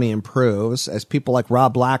economy improves, as people like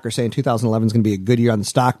Rob Black are saying 2011 is going to be a good year on the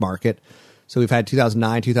stock market. So we've had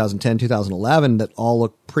 2009, 2010, 2011 that all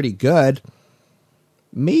look pretty good.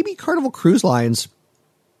 Maybe Carnival Cruise Lines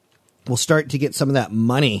will start to get some of that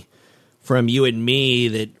money from you and me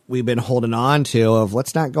that we've been holding on to of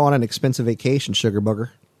let's not go on an expensive vacation, sugar booger.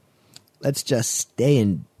 Let's just stay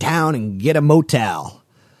in town and get a motel.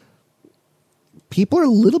 People are a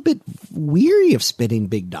little bit weary of spending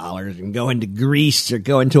big dollars and going to Greece or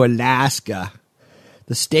going to Alaska.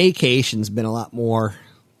 The staycation's been a lot more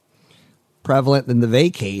prevalent than the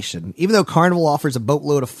vacation. Even though Carnival offers a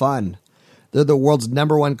boatload of fun, they're the world's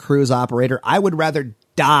 #1 cruise operator. I would rather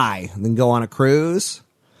die than go on a cruise.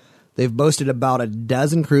 They've boasted about a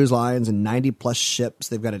dozen cruise lines and 90-plus ships.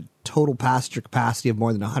 They've got a total passenger capacity of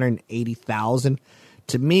more than 180,000.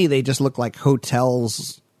 To me, they just look like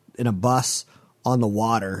hotels in a bus on the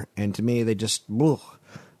water. And to me, they just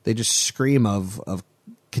scream of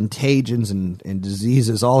contagions and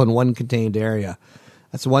diseases all in one contained area.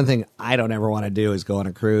 That's the one thing I don't ever want to do is go on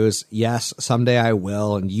a cruise. Yes, someday I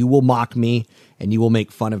will, and you will mock me, and you will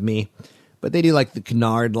make fun of me. But they do like the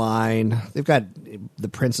Cunard line. They've got the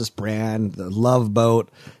Princess brand, the Love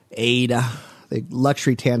Boat, Ada, the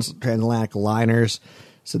luxury transatlantic liners.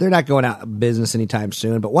 So they're not going out of business anytime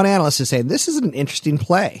soon. But one analyst is saying this is an interesting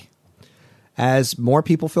play. As more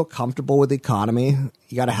people feel comfortable with the economy,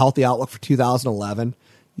 you got a healthy outlook for 2011,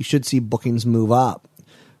 you should see bookings move up.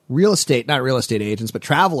 Not real estate agents, but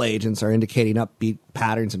travel agents are indicating upbeat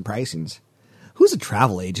patterns and pricings. Who's a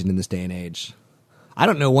travel agent in this day and age? I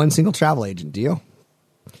don't know one single travel agent. Do you?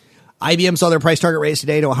 IBM saw their price target raise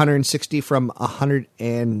today to 160 from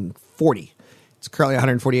 140. It's currently a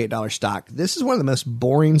 $148 stock. This is one of the most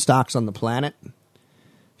boring stocks on the planet. If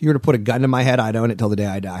you were to put a gun to my head, I'd own it till the day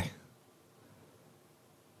I die.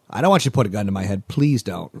 I don't want you to put a gun to my head. Please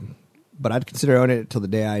don't. But I'd consider owning it till the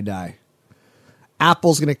day I die.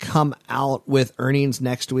 Apple's going to come out with earnings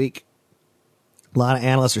next week. A lot of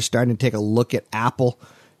analysts are starting to take a look at Apple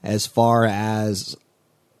as far as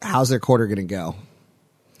how's their quarter going to go.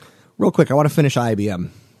 Real quick, I want to finish IBM.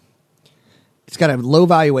 It's got a low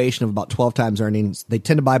valuation of about 12 times earnings. They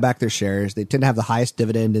tend to buy back their shares. They tend to have the highest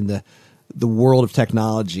dividend in the the world of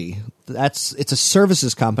technology. It's a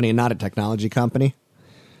services company and not a technology company.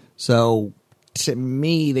 So to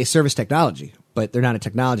me, they service technology, but they're not a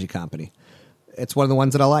technology company. It's one of the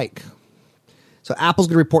ones that I like. So Apple's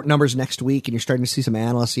going to report numbers next week, and you're starting to see some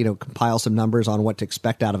analysts, compile some numbers on what to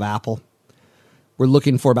expect out of Apple. We're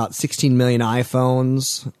looking for about 16 million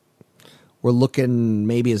iPhones. We're looking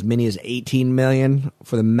maybe as many as 18 million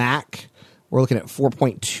for the Mac. We're looking at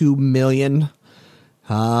 4.2 million.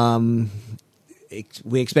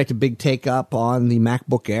 We expect a big take up on the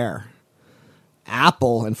MacBook Air.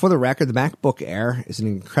 Apple, and for the record, the MacBook Air is an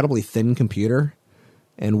incredibly thin computer.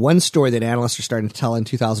 And one story that analysts are starting to tell in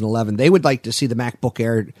 2011, they would like to see the MacBook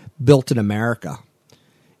Air built in America.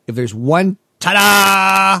 If there's one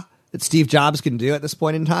ta-da that Steve Jobs can do at this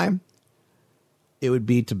point in time, it would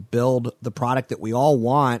be to build the product that we all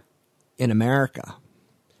want in America.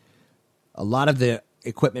 A lot of the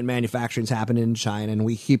equipment manufacturing is happening in China, and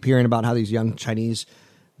we keep hearing about how these young Chinese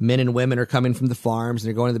men and women are coming from the farms, and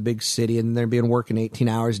they're going to the big city, and they're being working 18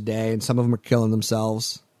 hours a day, and some of them are killing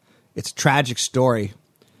themselves. It's a tragic story.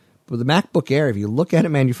 But the MacBook Air, if you look at it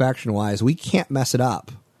manufacturing-wise, we can't mess it up.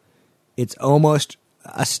 It's almost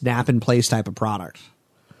a snap-and-place type of product.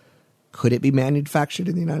 Could it be manufactured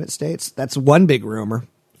in the United States? That's one big rumor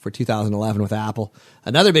for 2011 with Apple.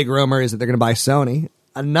 Another big rumor is that they're going to buy Sony.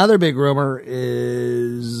 Another big rumor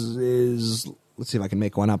is let's see if I can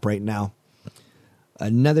make one up right now.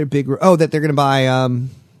 Another big that they're going to buy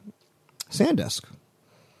SanDisk.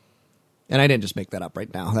 And I didn't just make that up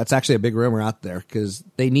right now. That's actually a big rumor out there because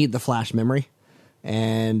they need the flash memory.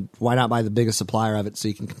 And why not buy the biggest supplier of it so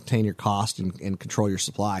you can contain your cost and control your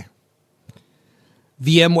supply?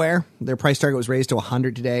 VMware, their price target was raised to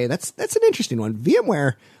 100 today. That's an interesting one.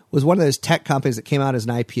 VMware was one of those tech companies that came out as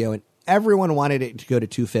an IPO, and everyone wanted it to go to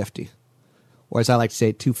 250, or as I like to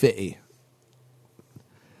say, 250.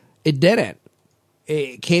 It didn't.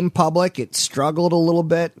 It came public. It struggled a little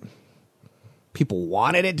bit. People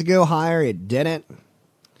wanted it to go higher. It didn't.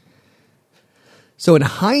 So in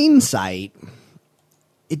hindsight,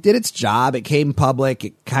 it did its job. It came public.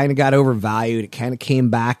 It kind of got overvalued. It kind of came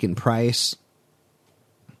back in price.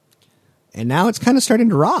 And now it's kind of starting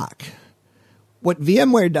to rock. What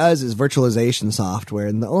VMware does is virtualization software.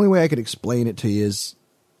 And the only way I could explain it to you is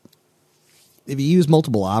if you use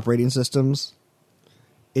multiple operating systems,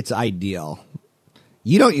 it's ideal.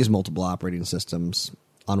 You don't use multiple operating systems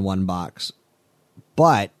on one box,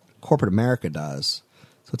 but corporate America does.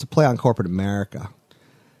 So it's a play on corporate America.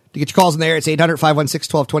 To get your calls in there, it's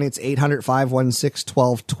 800-516-1220. It's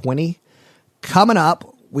 800-516-1220. Coming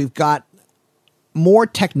up, we've got more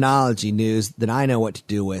technology news than I know what to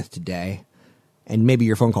do with today. And maybe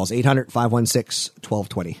your phone calls,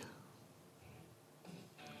 800-516-1220.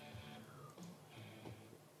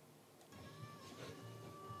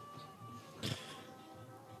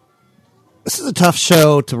 This is a tough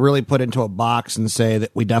show to really put into a box and say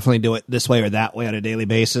that we definitely do it this way or that way on a daily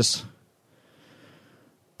basis.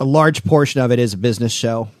 A large portion of it is a business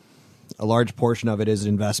show. A large portion of it is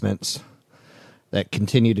investments that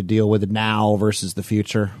continue to deal with the now versus the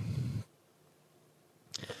future.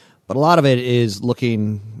 But a lot of it is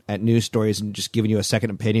looking at news stories and just giving you a second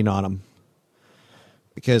opinion on them.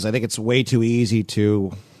 Because I think it's way too easy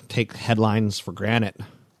to take headlines for granted.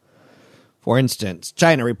 For instance,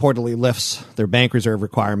 China reportedly lifts their bank reserve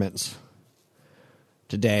requirements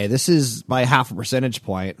today. This is by 0.5 percentage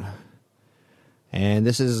point. And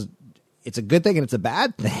it's a good thing and it's a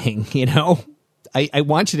bad thing, you know. I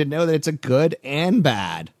want you to know that it's a good and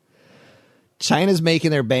bad. China's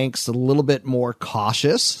making their banks a little bit more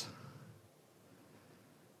cautious.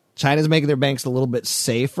 China's making their banks a little bit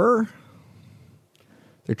safer.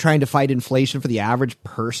 They're trying to fight inflation for the average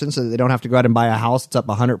person so that they don't have to go out and buy a house that's up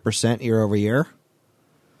 100% year over year.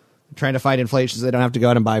 They're trying to fight inflation so they don't have to go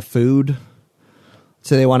out and buy food.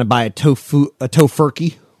 So they want to buy a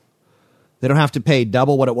tofurkey. They don't have to pay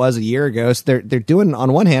double what it was a year ago. So they're doing,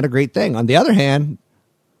 on one hand, a great thing. On the other hand,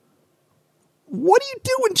 what are you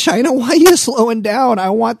doing, China? Why are you slowing down? I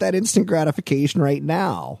want that instant gratification right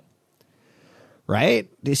now. Right?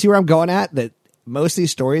 Do you see where I'm going at? That most of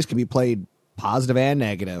these stories can be played positive and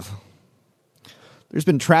negative. There's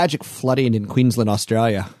been tragic flooding in Queensland,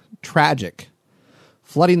 Australia. Tragic.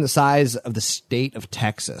 Flooding the size of the state of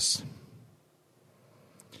Texas.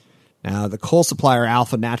 Now, the coal supplier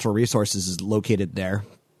Alpha Natural Resources is located there.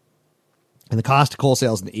 And the cost of coal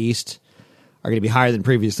sales in the east are going to be higher than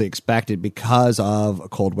previously expected because of a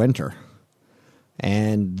cold winter.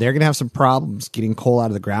 And they're going to have some problems getting coal out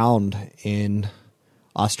of the ground in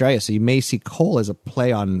Australia. So you may see coal as a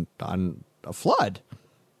play on a flood.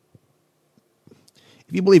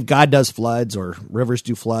 If you believe God does floods or rivers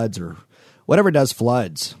do floods or Whatever does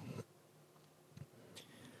floods.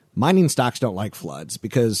 Mining stocks don't like floods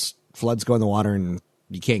because floods go in the water and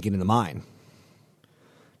you can't get in the mine.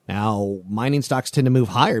 Now, mining stocks tend to move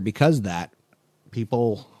higher because of that.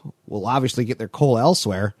 People will obviously get their coal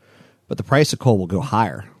elsewhere, but the price of coal will go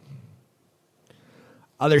higher.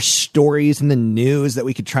 Other stories in the news that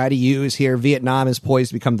we could try to use here. Vietnam is poised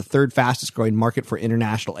to become the third fastest growing market for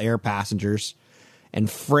international air passengers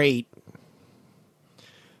and freight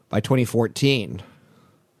by 2014.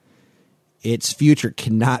 Its future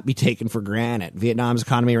cannot be taken for granted. Vietnam's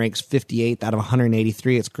economy ranks 58th out of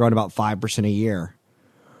 183. It's grown about 5% a year.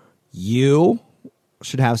 You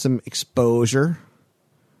should have some exposure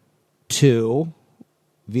to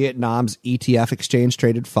Vietnam's ETF exchange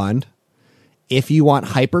traded fund. If you want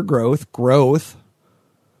hyper growth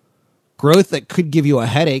that could give you a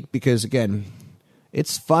headache because, again,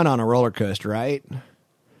 it's fun on a roller coaster, right?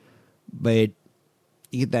 But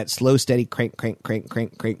you get that slow, steady crank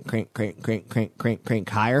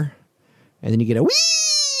higher, and then you get a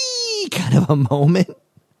whee kind of a moment.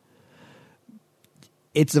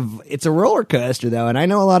 It's a roller coaster, though, and I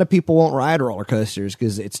know a lot of people won't ride roller coasters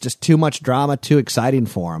because it's just too much drama, too exciting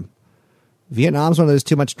for them. Vietnam's one of those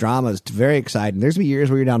too much dramas. It's very exciting. There's going to be years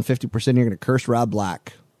where you're down 50% and you're going to curse Rob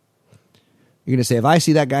Black. You're going to say, if I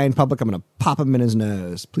see that guy in public, I'm going to pop him in his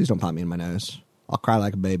nose. Please don't pop me in my nose. I'll cry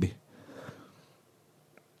like a baby.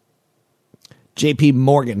 JP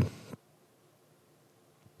Morgan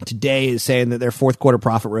today is saying that their fourth quarter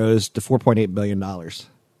profit rose to $4.8 billion.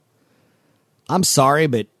 I'm sorry,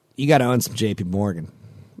 but you got to own some JP Morgan.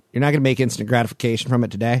 You're not going to make instant gratification from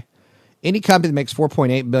it today. Any company that makes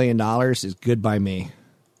 $4.8 billion is good by me.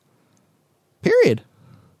 Period.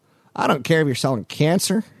 I don't care if you're selling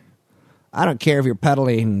cancer. I don't care if you're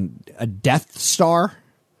peddling a Death Star.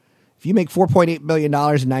 If you make $4.8 billion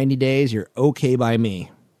in 90 days, you're okay by me.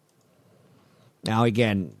 Now,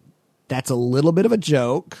 again, that's a little bit of a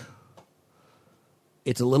joke.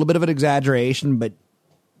 It's a little bit of an exaggeration, but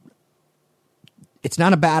it's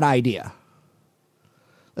not a bad idea.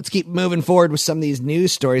 Let's keep moving forward with some of these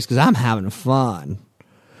news stories because I'm having fun.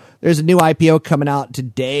 There's a new IPO coming out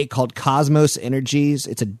today called Cosmos Energies.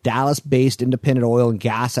 It's a Dallas-based independent oil and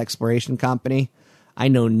gas exploration company. I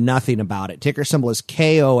know nothing about it. Ticker symbol is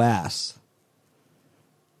KOS.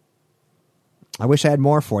 I wish I had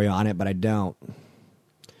more for you on it, but I don't.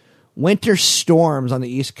 Winter storms on the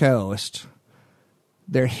East Coast.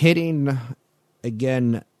 They're hitting,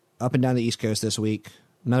 again, up and down the East Coast this week.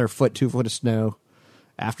 Another 2 foot of snow.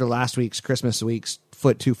 After last week's Christmas week's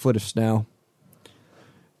 2 foot of snow.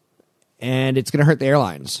 And it's going to hurt the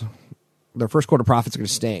airlines. Their first quarter profits are going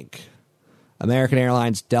to stink. American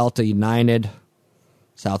Airlines, Delta, United,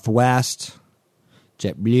 Southwest,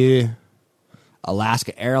 JetBlue,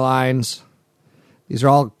 Alaska Airlines. These are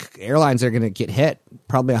all airlines that are going to get hit.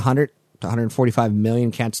 Probably 100 to 145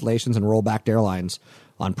 million cancellations and rollback airlines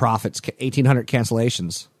on profits. 1,800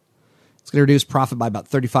 cancellations. It's going to reduce profit by about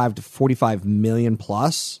 35 to 45 million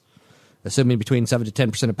plus, assuming between 7 to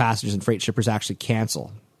 10% of passengers and freight shippers actually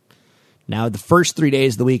cancel. Now, the first 3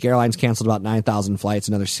 days of the week, airlines canceled about 9,000 flights,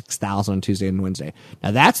 another 6,000 on Tuesday and Wednesday.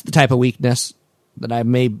 Now, that's the type of weakness that I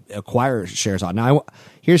may acquire shares on. Now,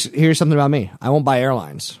 here's something about me. I won't buy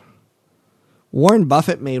airlines. Warren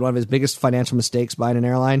Buffett made one of his biggest financial mistakes buying an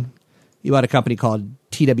airline. He bought a company called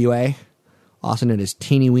TWA, also known as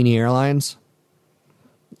Teeny Weeny Airlines.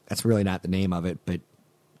 That's really not the name of it, but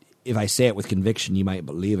if I say it with conviction, you might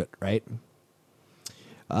believe it, right?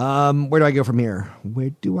 Where do I go from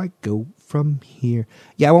here?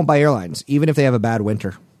 Yeah, I won't buy airlines, even if they have a bad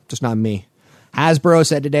winter. Just not me. Hasbro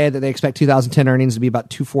said today that they expect 2010 earnings to be about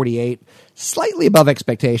 $248, slightly above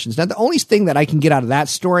expectations. Now, the only thing that I can get out of that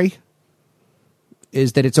story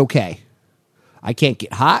is that it's okay. I can't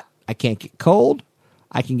get hot. I can't get cold.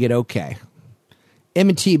 I can get okay.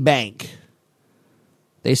 M&T Bank.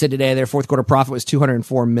 They said today their fourth quarter profit was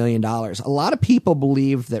 $204 million. A lot of people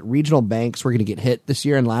believe that regional banks were going to get hit this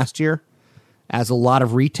year and last year as a lot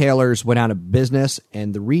of retailers went out of business,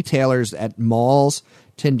 and the retailers at malls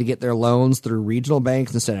tend to get their loans through regional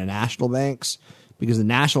banks instead of national banks because the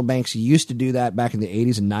national banks used to do that back in the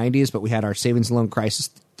 80s and 90s, but we had our savings and loan crisis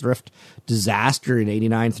thrift disaster in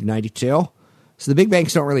 89 through 92. So the big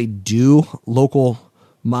banks don't really do local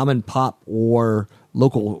mom and pop or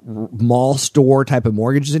local mall store type of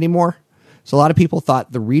mortgages anymore. So a lot of people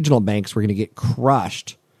thought the regional banks were going to get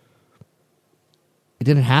crushed. It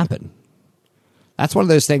didn't happen. That's one of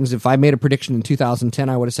those things. If I made a prediction in 2010,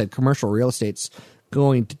 I would have said commercial real estate's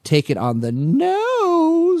going to take it on the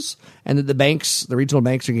nose and that the regional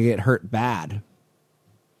banks are going to get hurt bad.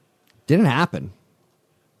 Didn't happen.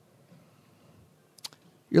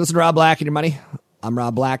 You're listening to Rob Black and Your Money. I'm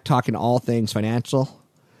Rob Black, talking all things financial.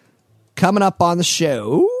 Coming up on the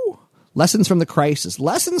show, lessons from the crisis,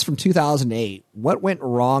 lessons from 2008. What went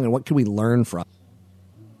wrong and what can we learn from?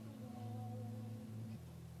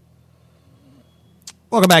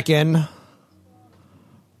 Welcome back in.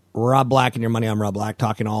 Rob Black and Your Money. I'm Rob Black,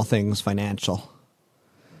 talking all things financial.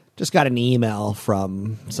 Just got an email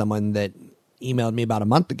from someone that emailed me about a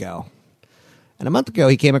month ago. And a month ago,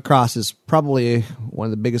 he came across as probably one of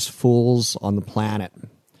the biggest fools on the planet.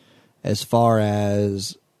 As far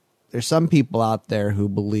as there's some people out there who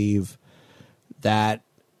believe that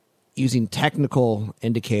using technical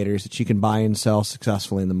indicators that you can buy and sell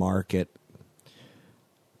successfully in the market,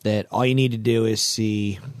 that all you need to do is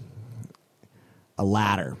see a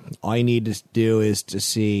ladder. All you need to do is to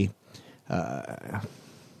see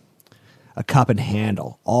a cup and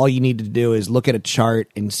handle. All you need to do is look at a chart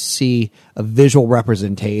and see a visual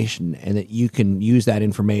representation, and that you can use that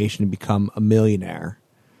information to become a millionaire.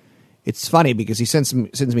 It's funny because he sends me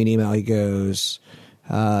an email. He goes,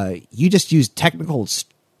 you just use technical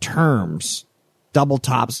terms, double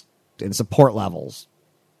tops and support levels.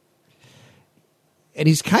 And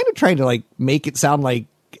he's kind of trying to like make it sound like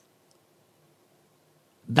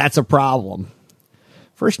that's a problem.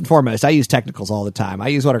 First and foremost, I use technicals all the time. I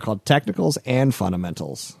use what are called technicals and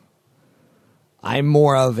fundamentals. I'm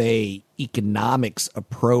more of a economics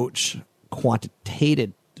approach,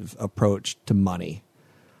 quantitative approach to money.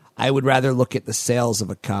 I would rather look at the sales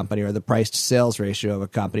of a company or the price to sales ratio of a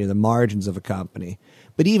company or the margins of a company.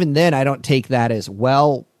 But even then, I don't take that as,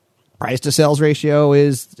 well, price to sales ratio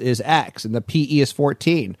is X and the PE is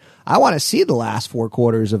 14. I want to see the last 4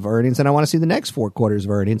 quarters of earnings, and I want to see the next 4 quarters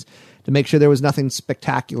of earnings to make sure there was nothing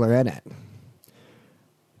spectacular in it.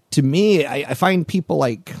 To me, I find people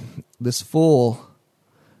like this fool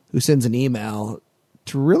who sends an email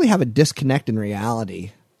to really have a disconnect in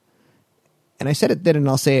reality. And I said it then and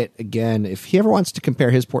I'll say it again. If he ever wants to compare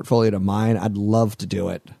his portfolio to mine, I'd love to do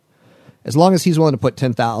it. As long as he's willing to put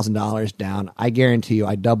 $10,000 down, I guarantee you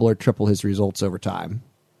I double or triple his results over time,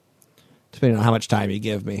 depending on how much time you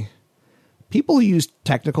give me. People who use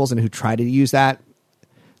technicals and who try to use that,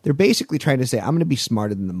 they're basically trying to say, I'm going to be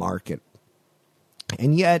smarter than the market.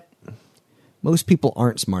 And yet, most people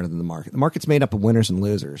aren't smarter than the market. The market's made up of winners and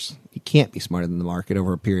losers. You can't be smarter than the market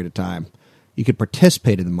over a period of time. You could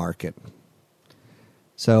participate in the market.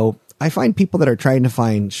 So I find people that are trying to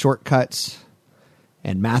find shortcuts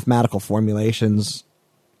and mathematical formulations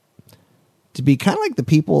to be kind of like the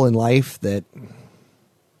people in life that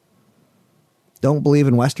don't believe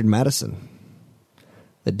in Western medicine,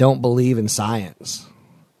 that don't believe in science,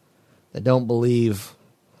 that don't believe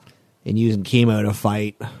in using chemo to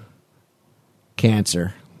fight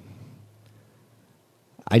cancer.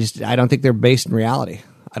 I don't think they're based in reality.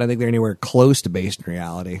 I don't think they're anywhere close to based in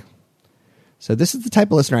reality. So this is the type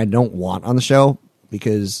of listener I don't want on the show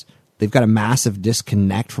because they've got a massive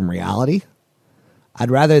disconnect from reality.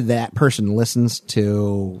 I'd rather that person listens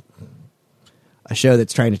to a show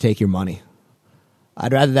that's trying to take your money.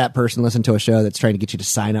 I'd rather that person listen to a show that's trying to get you to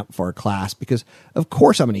sign up for a class because, of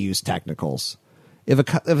course, I'm going to use technicals. If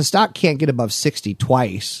a stock can't get above 60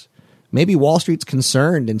 twice, maybe Wall Street's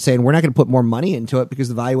concerned and saying we're not going to put more money into it because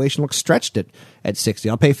the valuation looks stretched at 60.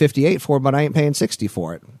 I'll pay 58 for it, but I ain't paying 60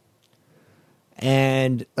 for it.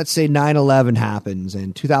 And let's say 9/11 happens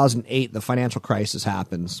and 2008, the financial crisis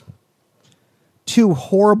happens. 2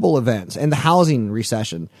 horrible events, and the housing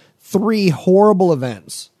recession. 3 horrible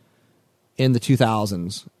events in the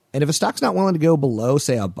 2000s. And if a stock's not willing to go below,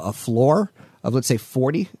 say, a floor of, let's say,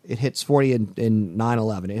 40, it hits 40 in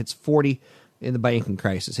 9/11. It hits 40 in the banking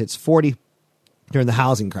crisis. It hits 40 during the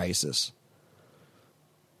housing crisis.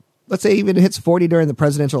 Let's say even it hits 40 during the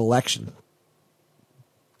presidential election.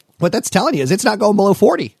 What that's telling you is it's not going below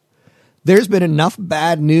 40. There's been enough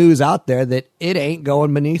bad news out there that it ain't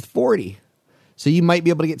going beneath 40. So you might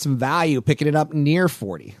be able to get some value picking it up near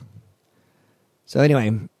 40. So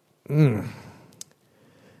anyway, let's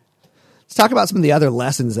talk about some of the other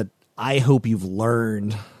lessons that I hope you've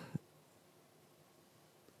learned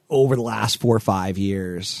over the last 4 or 5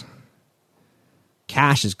 years.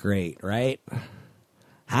 Cash is great, right?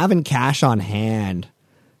 Having cash on hand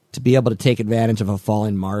to be able to take advantage of a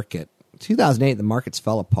falling market. 2008, the markets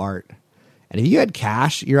fell apart. And if you had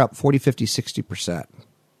cash, you're up 40, 50, 60%.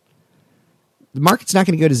 The market's not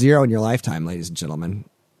going to go to zero in your lifetime, ladies and gentlemen.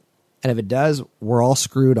 And if it does, we're all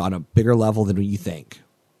screwed on a bigger level than you think.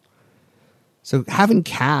 So having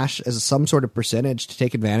cash as some sort of percentage to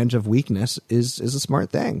take advantage of weakness is a smart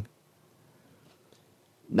thing.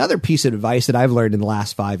 Another piece of advice that I've learned in the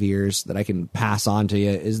last 5 years that I can pass on to you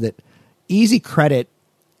is that easy credit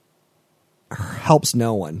helps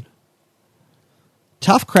no one.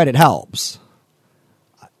 Tough credit helps.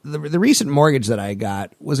 The recent mortgage that I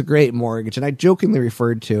got was a great mortgage, and I jokingly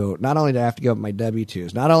referred to, not only did I have to give up my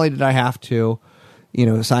W-2s, not only did I have to,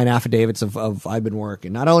 sign affidavits of I've been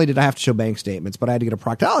working, not only did I have to show bank statements, but I had to get a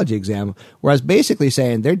proctology exam, where I was basically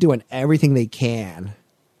saying they're doing everything they can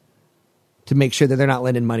to make sure that they're not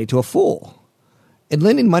lending money to a fool. And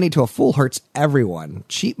lending money to a fool hurts everyone.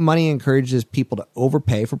 Cheap money encourages people to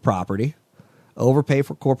overpay for property, overpay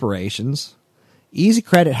for corporations. Easy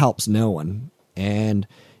credit helps no one. And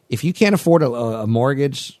if you can't afford a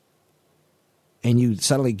mortgage and you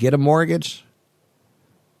suddenly get a mortgage,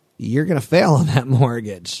 you're going to fail on that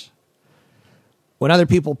mortgage. When other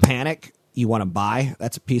people panic, you want to buy.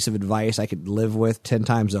 That's a piece of advice I could live with 10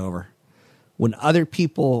 times over. When other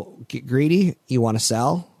people get greedy, you want to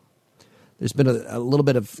sell. There's been a little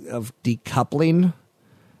bit of decoupling.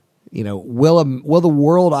 Will the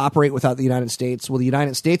world operate without the United States? Will the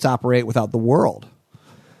United States operate without the world?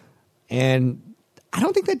 And I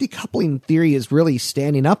don't think that decoupling theory is really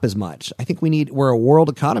standing up as much. I think we're a world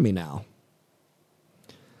economy now.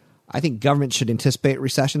 I think government should anticipate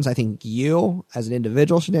recessions. I think you, as an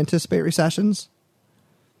individual, should anticipate recessions.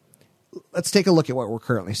 Let's take a look at what we're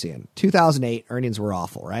currently seeing. 2008, earnings were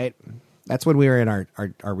awful, right? That's when we were in our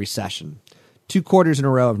recession. 2 quarters in a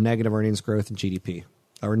row of negative earnings growth and GDP,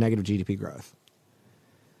 or negative GDP growth.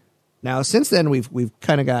 Now, since then, we've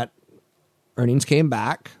kind of got earnings came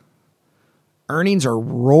back. Earnings are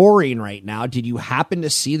roaring right now. Did you happen to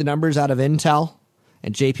see the numbers out of Intel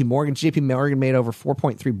and JP Morgan? JP Morgan made over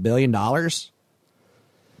 $4.3 billion.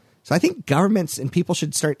 So I think governments and people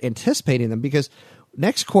should start anticipating them, because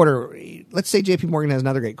next quarter, let's say JP Morgan has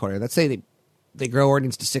another great quarter. Let's say they grow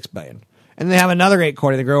earnings to $6 billion. And they have another great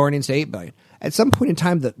quarter. They grow earnings to $8 billion. At some point in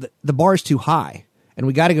time, the bar is too high, and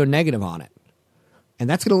we got to go negative on it. And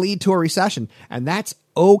that's going to lead to a recession. And that's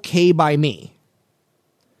okay by me.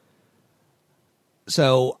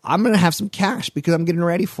 So I'm going to have some cash because I'm getting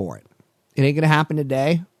ready for it. It ain't going to happen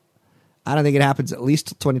today. I don't think it happens at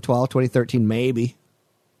least 2012, 2013, maybe.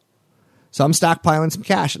 So I'm stockpiling some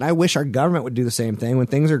cash. And I wish our government would do the same thing when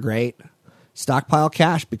things are great. Stockpile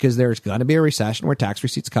cash, because there's going to be a recession where tax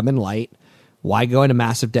receipts come in light. Why go into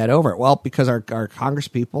massive debt over it? Well, because our Congress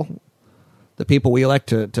people, the people we elect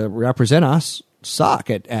to represent us, suck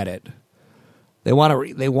at it. They want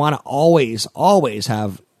to always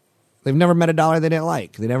have. They've never met a dollar they didn't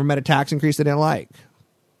like. They never met a tax increase they didn't like.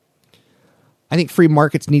 I think free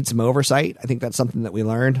markets need some oversight. I think that's something that we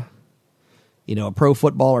learned. A pro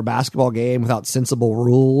football or basketball game without sensible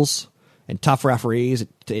rules and tough referees,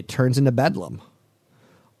 it turns into bedlam.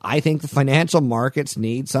 I think the financial markets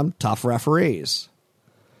need some tough referees.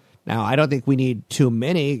 Now, I don't think we need too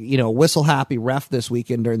many. Whistle-happy ref this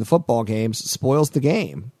weekend during the football games spoils the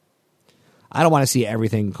game. I don't want to see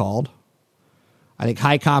everything called. I think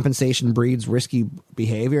high compensation breeds risky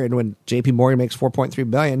behavior, and when JP Morgan makes $4.3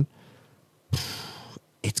 billion,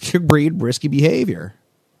 it's going to breed risky behavior.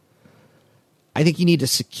 I think you need to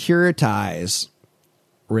securitize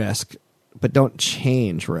risk, but don't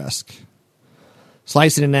change risk.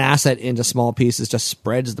 Slicing an asset into small pieces just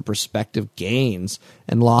spreads the prospective gains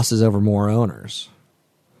and losses over more owners.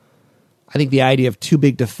 I think the idea of too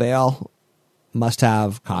big to fail must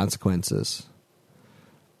have consequences.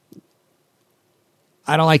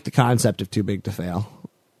 I don't like the concept of too big to fail.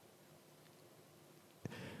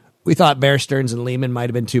 We thought Bear Stearns and Lehman might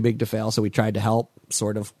have been too big to fail, so we tried to help,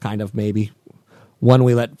 sort of, kind of, maybe. One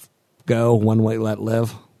we let go, one we let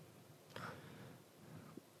live.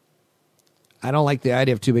 I don't like the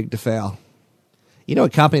idea of too big to fail. A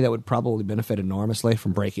company that would probably benefit enormously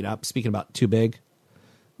from breaking up, speaking about too big,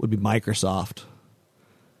 would be Microsoft.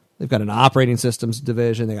 They've got an operating systems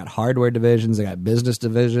division. They got hardware divisions. They got business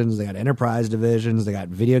divisions. They got enterprise divisions. They got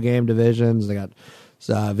video game divisions. They got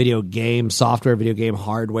video game software, video game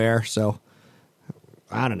hardware. So,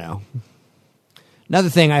 I don't know. Another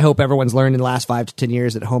thing I hope everyone's learned in the last 5 to 10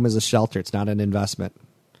 years, that home is a shelter. It's not an investment.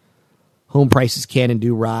 Home prices can and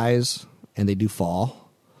do rise, and they do fall.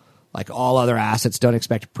 Like all other assets, don't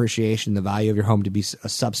expect appreciation, the value of your home to be a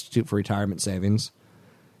substitute for retirement savings.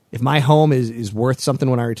 If my home is worth something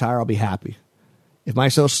when I retire, I'll be happy. If my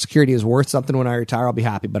Social Security is worth something when I retire, I'll be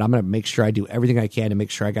happy. But I'm going to make sure I do everything I can to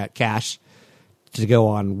make sure I got cash to go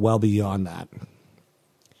on well beyond that.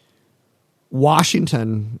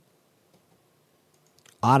 Washington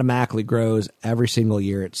automatically grows every single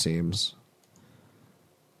year, it seems.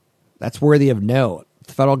 That's worthy of note.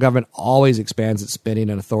 The federal government always expands its spending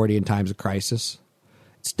and authority in times of crisis.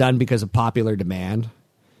 It's done because of popular demand.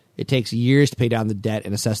 It takes years to pay down the debt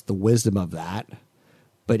and assess the wisdom of that.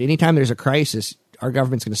 But anytime there's a crisis, our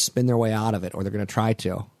government's going to spin their way out of it, or they're going to try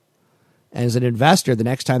to. And as an investor, the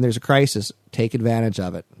next time there's a crisis, take advantage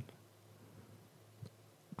of it.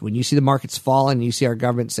 When you see the markets falling, you see our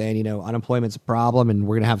government saying, unemployment's a problem and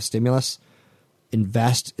we're going to have a stimulus,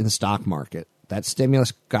 invest in the stock market. That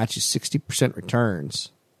stimulus got you 60%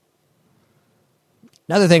 returns.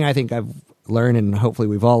 Another thing I think I've learned, and hopefully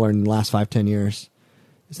we've all learned in the last 5-10 years,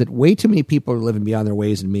 is that way too many people are living beyond their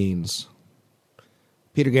ways and means.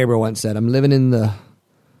 Peter Gabriel once said, I'm living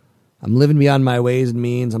beyond my ways and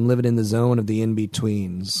means. I'm living in the zone of the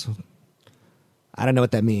in-betweens. I don't know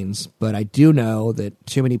what that means, but I do know that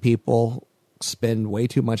too many people spend way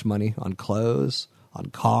too much money on clothes, on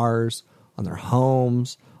cars, on their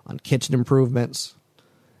homes, on kitchen improvements.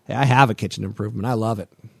 Hey, I have a kitchen improvement. I love it.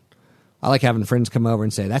 I like having friends come over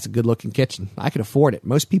and say, that's a good-looking kitchen. I can afford it.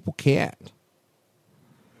 Most people can't. The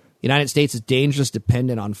United States is dangerously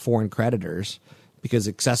dependent on foreign creditors because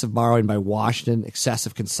excessive borrowing by Washington,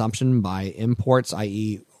 excessive consumption by imports,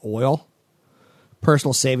 i.e. oil,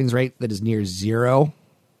 personal savings rate that is near zero.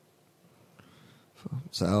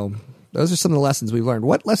 So those are some of the lessons we've learned.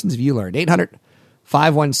 What lessons have you learned?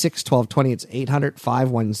 800-516-1220. It's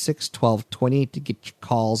 800-516-1220 to get your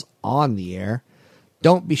calls on the air.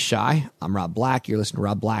 Don't be shy. I'm Rob Black. You're listening to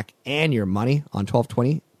Rob Black and Your Money on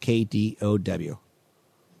 1220 KDOW.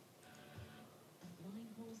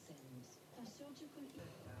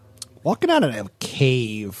 Walking out of a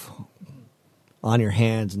cave on your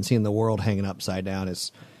hands and seeing the world hanging upside down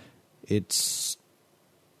it's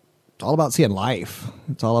all about seeing life.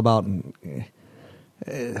 It's all about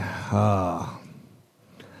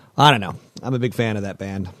I don't know. I'm a big fan of that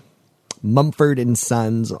band. Mumford &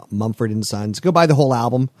 Sons. Go buy the whole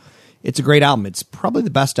album. It's a great album. It's probably the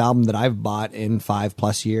best album that I've bought in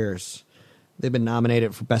 5+ years. They've been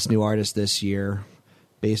nominated for Best New Artist this year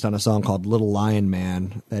based on a song called Little Lion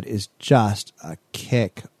Man that is just a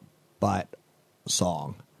kick-butt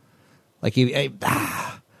song. Like, I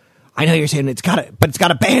know you're saying it's got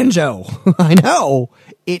a banjo. I know.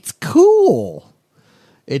 It's cool.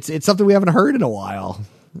 It's something we haven't heard in a while.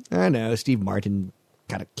 I know, Steve Martin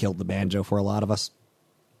kind of killed the banjo for a lot of us.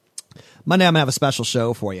 Monday, I'm going to have a special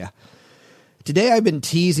show for you. Today, I've been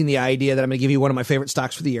teasing the idea that I'm going to give you one of my favorite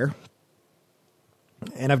stocks for the year.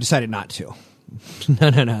 And I've decided not to.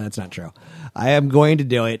 No, that's not true. I am going to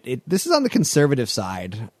do it. This is on the conservative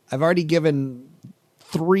side. I've already given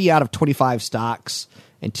 3 out of 25 stocks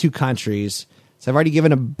in 2 countries. So I've already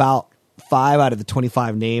given about 5 out of the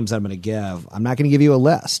 25 names I'm going to give. I'm not going to give you a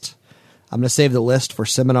list. I'm going to save the list for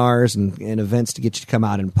seminars and events to get you to come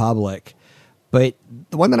out in public. But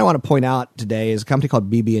the one that I want to point out today is a company called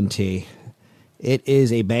BB&T. It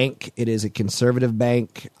is a bank. It is a conservative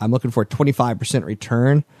bank. I'm looking for a 25%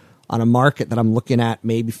 return on a market that I'm looking at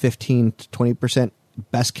maybe 15 to 20%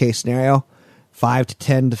 best case scenario, 5 to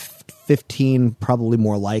 10 to 15 probably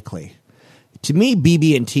more likely. To me,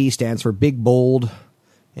 BB&T stands for big, bold,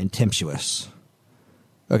 and tempestuous.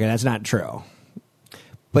 Okay, that's not true.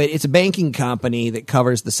 But it's a banking company that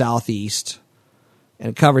covers the Southeast, and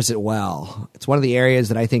it covers it well. It's one of the areas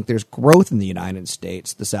that I think there's growth in the United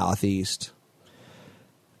States, the Southeast.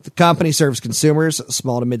 The company serves consumers,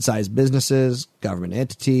 small to mid-sized businesses, government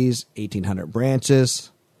entities, 1,800 branches.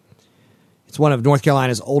 It's one of North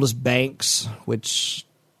Carolina's oldest banks, which,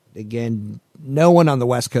 again, no one on the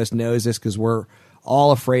West Coast knows this because we're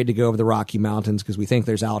all afraid to go over the Rocky Mountains because we think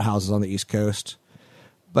there's outhouses on the East Coast.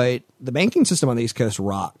 But the banking system on the East Coast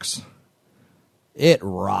rocks. It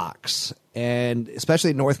rocks. And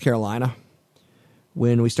especially in North Carolina,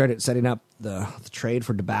 when we started setting up the trade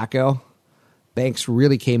for tobacco, banks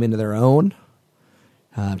really came into their own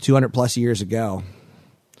 200+ years ago.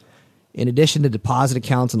 In addition to deposit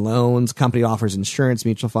accounts and loans, company offers insurance,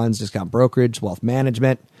 mutual funds, discount brokerage, wealth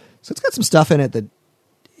management. So it's got some stuff in it that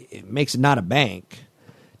it makes it not a bank.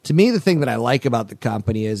 To me, the thing that I like about the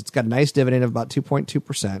company is it's got a nice dividend of about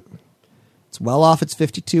 2.2%. It's well off its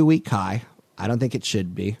 52-week high. I don't think it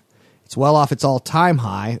should be. It's well off its all-time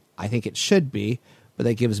high. I think it should be, but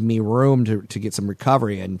that gives me room to get some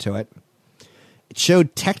recovery into it. It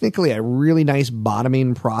showed technically a really nice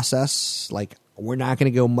bottoming process. Like, we're not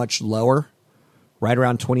going to go much lower, right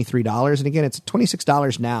around $23. And again, it's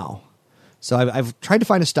 $26 now. So I've tried to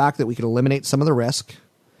find a stock that we could eliminate some of the risk,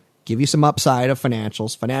 give you some upside of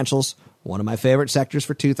financials. Financials, one of my favorite sectors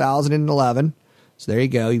for 2011. So there you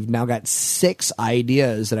go. You've now got 6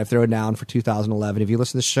 ideas that I've thrown down for 2011. If you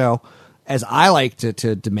listen to the show, as I like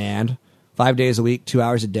to demand, 5 days a week, 2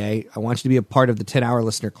 hours a day, I want you to be a part of the 10-hour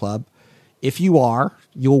listener club. If you are,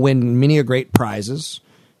 you'll win many a great prizes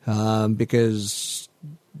because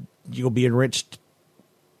you'll be enriched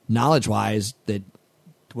knowledge-wise that,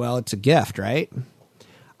 well, it's a gift, right?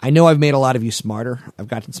 I know I've made a lot of you smarter. I've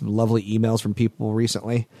gotten some lovely emails from people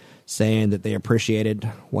recently saying that they appreciated.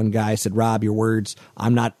 One guy said, Rob, your words,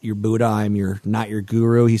 I'm not your Buddha, not your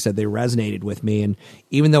guru. He said they resonated with me. And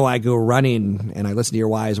even though I go running and I listen to your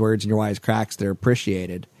wise words and your wise cracks, they're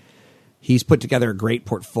appreciated. He's put together a great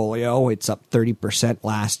portfolio. It's up 30%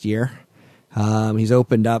 last year. He's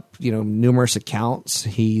opened up, numerous accounts.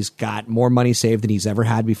 He's got more money saved than he's ever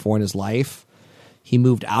had before in his life. He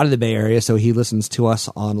moved out of the Bay Area, so he listens to us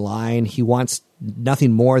online. He wants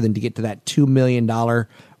nothing more than to get to that $2 million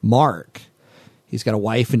mark. He's got a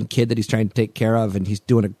wife and kid that he's trying to take care of, and he's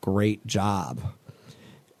doing a great job.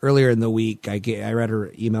 Earlier in the week, I read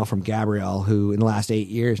her email from Gabrielle, who in the last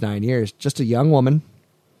 9 years, just a young woman,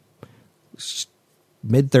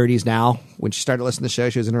 mid-30s now. When she started listening to the show,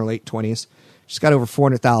 she was in her late 20s. She's got over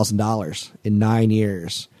 $400,000 in 9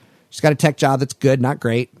 years. She's got a tech job that's good, not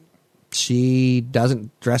great. She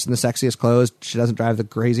doesn't dress in the sexiest clothes. She doesn't drive the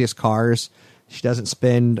craziest cars. She doesn't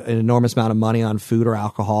spend an enormous amount of money on food or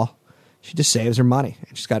alcohol. She just saves her money.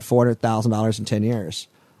 And she's got $400,000 in 10 years.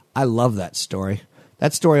 I love that story.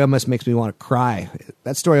 That story almost makes me want to cry.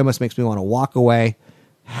 That story almost makes me want to walk away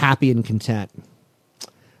happy and content.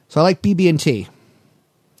 So I like BB&T.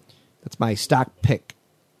 That's my stock pick.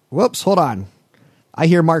 Whoops, hold on. I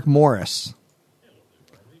hear Mark Morris.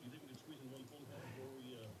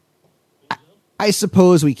 I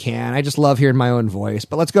suppose we can. I just love hearing my own voice.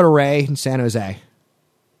 But let's go to Ray in San Jose.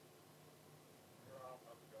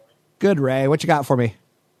 Good, Ray. What you got for me?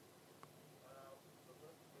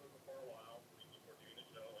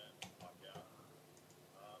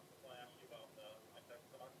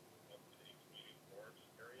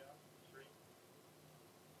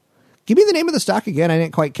 Give me the name of the stock again. I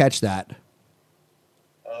didn't quite catch that.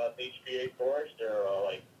 HBA Forest. They're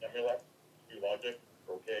like Emulex, Logic,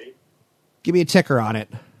 okay. Give me a ticker on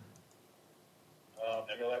it.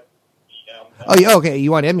 Emulex. Oh, yeah, okay.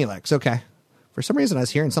 You want Emulex. Okay. For some reason, I was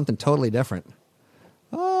hearing something totally different.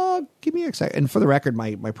 Give me a second. And for the record,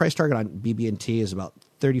 my price target on BB&T is about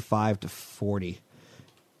 35 to 40.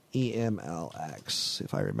 EMLX,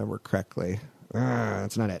 if I remember correctly.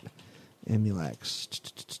 That's not it.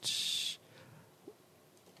 Emulex.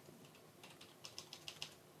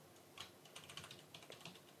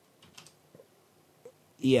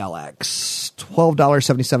 ELX,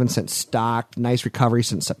 $12.77 stock. Nice recovery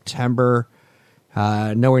since September.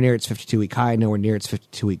 Nowhere near its 52-week high, nowhere near its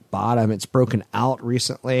 52-week bottom. It's broken out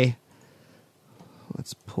recently.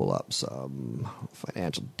 Let's pull up some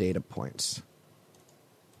financial data points.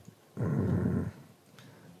 I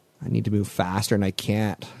need to move faster, and I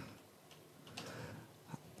can't.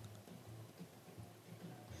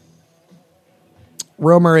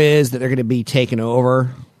 Rumor is that they're going to be taken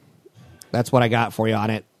over. That's what I got for you on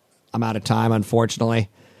it. I'm out of time, unfortunately.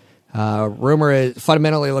 Rumor is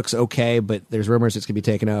fundamentally looks okay, but there's rumors it's going to be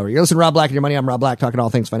taken over. You're listening to Rob Black and Your Money. I'm Rob Black, talking all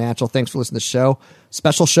things financial. Thanks for listening to the show.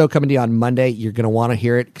 Special show coming to you on Monday. You're going to want to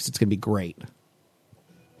hear it because it's going to be great.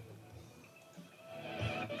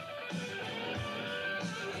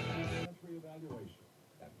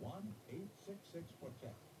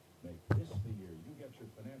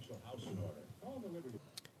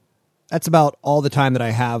 That's about all the time that I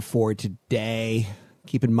have for today.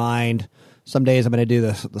 Keep in mind, some days I'm going to do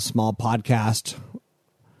the small podcast.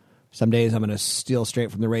 Some days I'm going to steal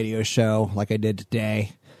straight from the radio show like I did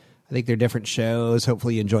today. I think they're different shows.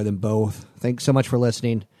 Hopefully you enjoy them both. Thanks so much for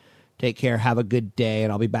listening. Take care. Have a good day.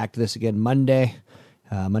 And I'll be back to this again Monday.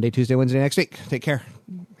 Monday, Tuesday, Wednesday next week. Take care.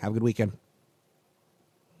 Have a good weekend.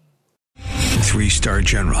 3-star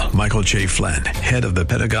General Michael J. Flynn, head of the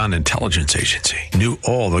Pentagon Intelligence Agency, knew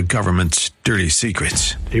all the government's dirty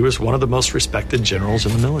secrets. He was one of the most respected generals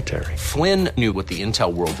in the military. Flynn knew what the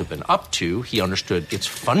intel world had been up to. He understood its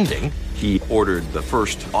funding. He ordered the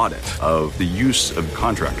first audit of the use of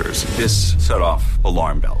contractors. This set off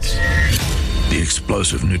alarm bells. The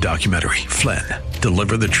explosive new documentary, Flynn,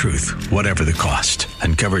 Deliver the Truth, Whatever the Cost,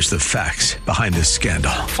 uncovers the facts behind this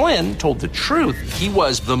scandal. Flynn told the truth. He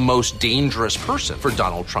was the most dangerous person for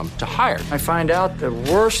Donald Trump to hire. I find out the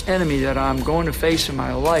worst enemy that I'm going to face in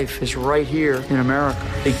my life is right here in America.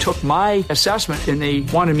 They took my assessment and they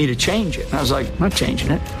wanted me to change it. And I was like, I'm not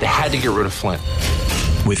changing it. They had to get rid of Flynn.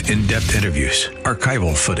 With in-depth interviews,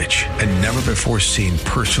 archival footage, and never-before-seen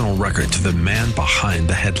personal records of the man behind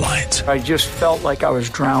the headlines. I just felt like I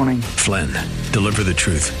was drowning. Flynn, Deliver the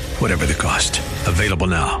Truth, Whatever the Cost. Available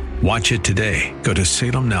now. Watch it today. Go to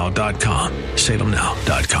salemnow.com.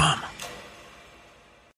 salemnow.com.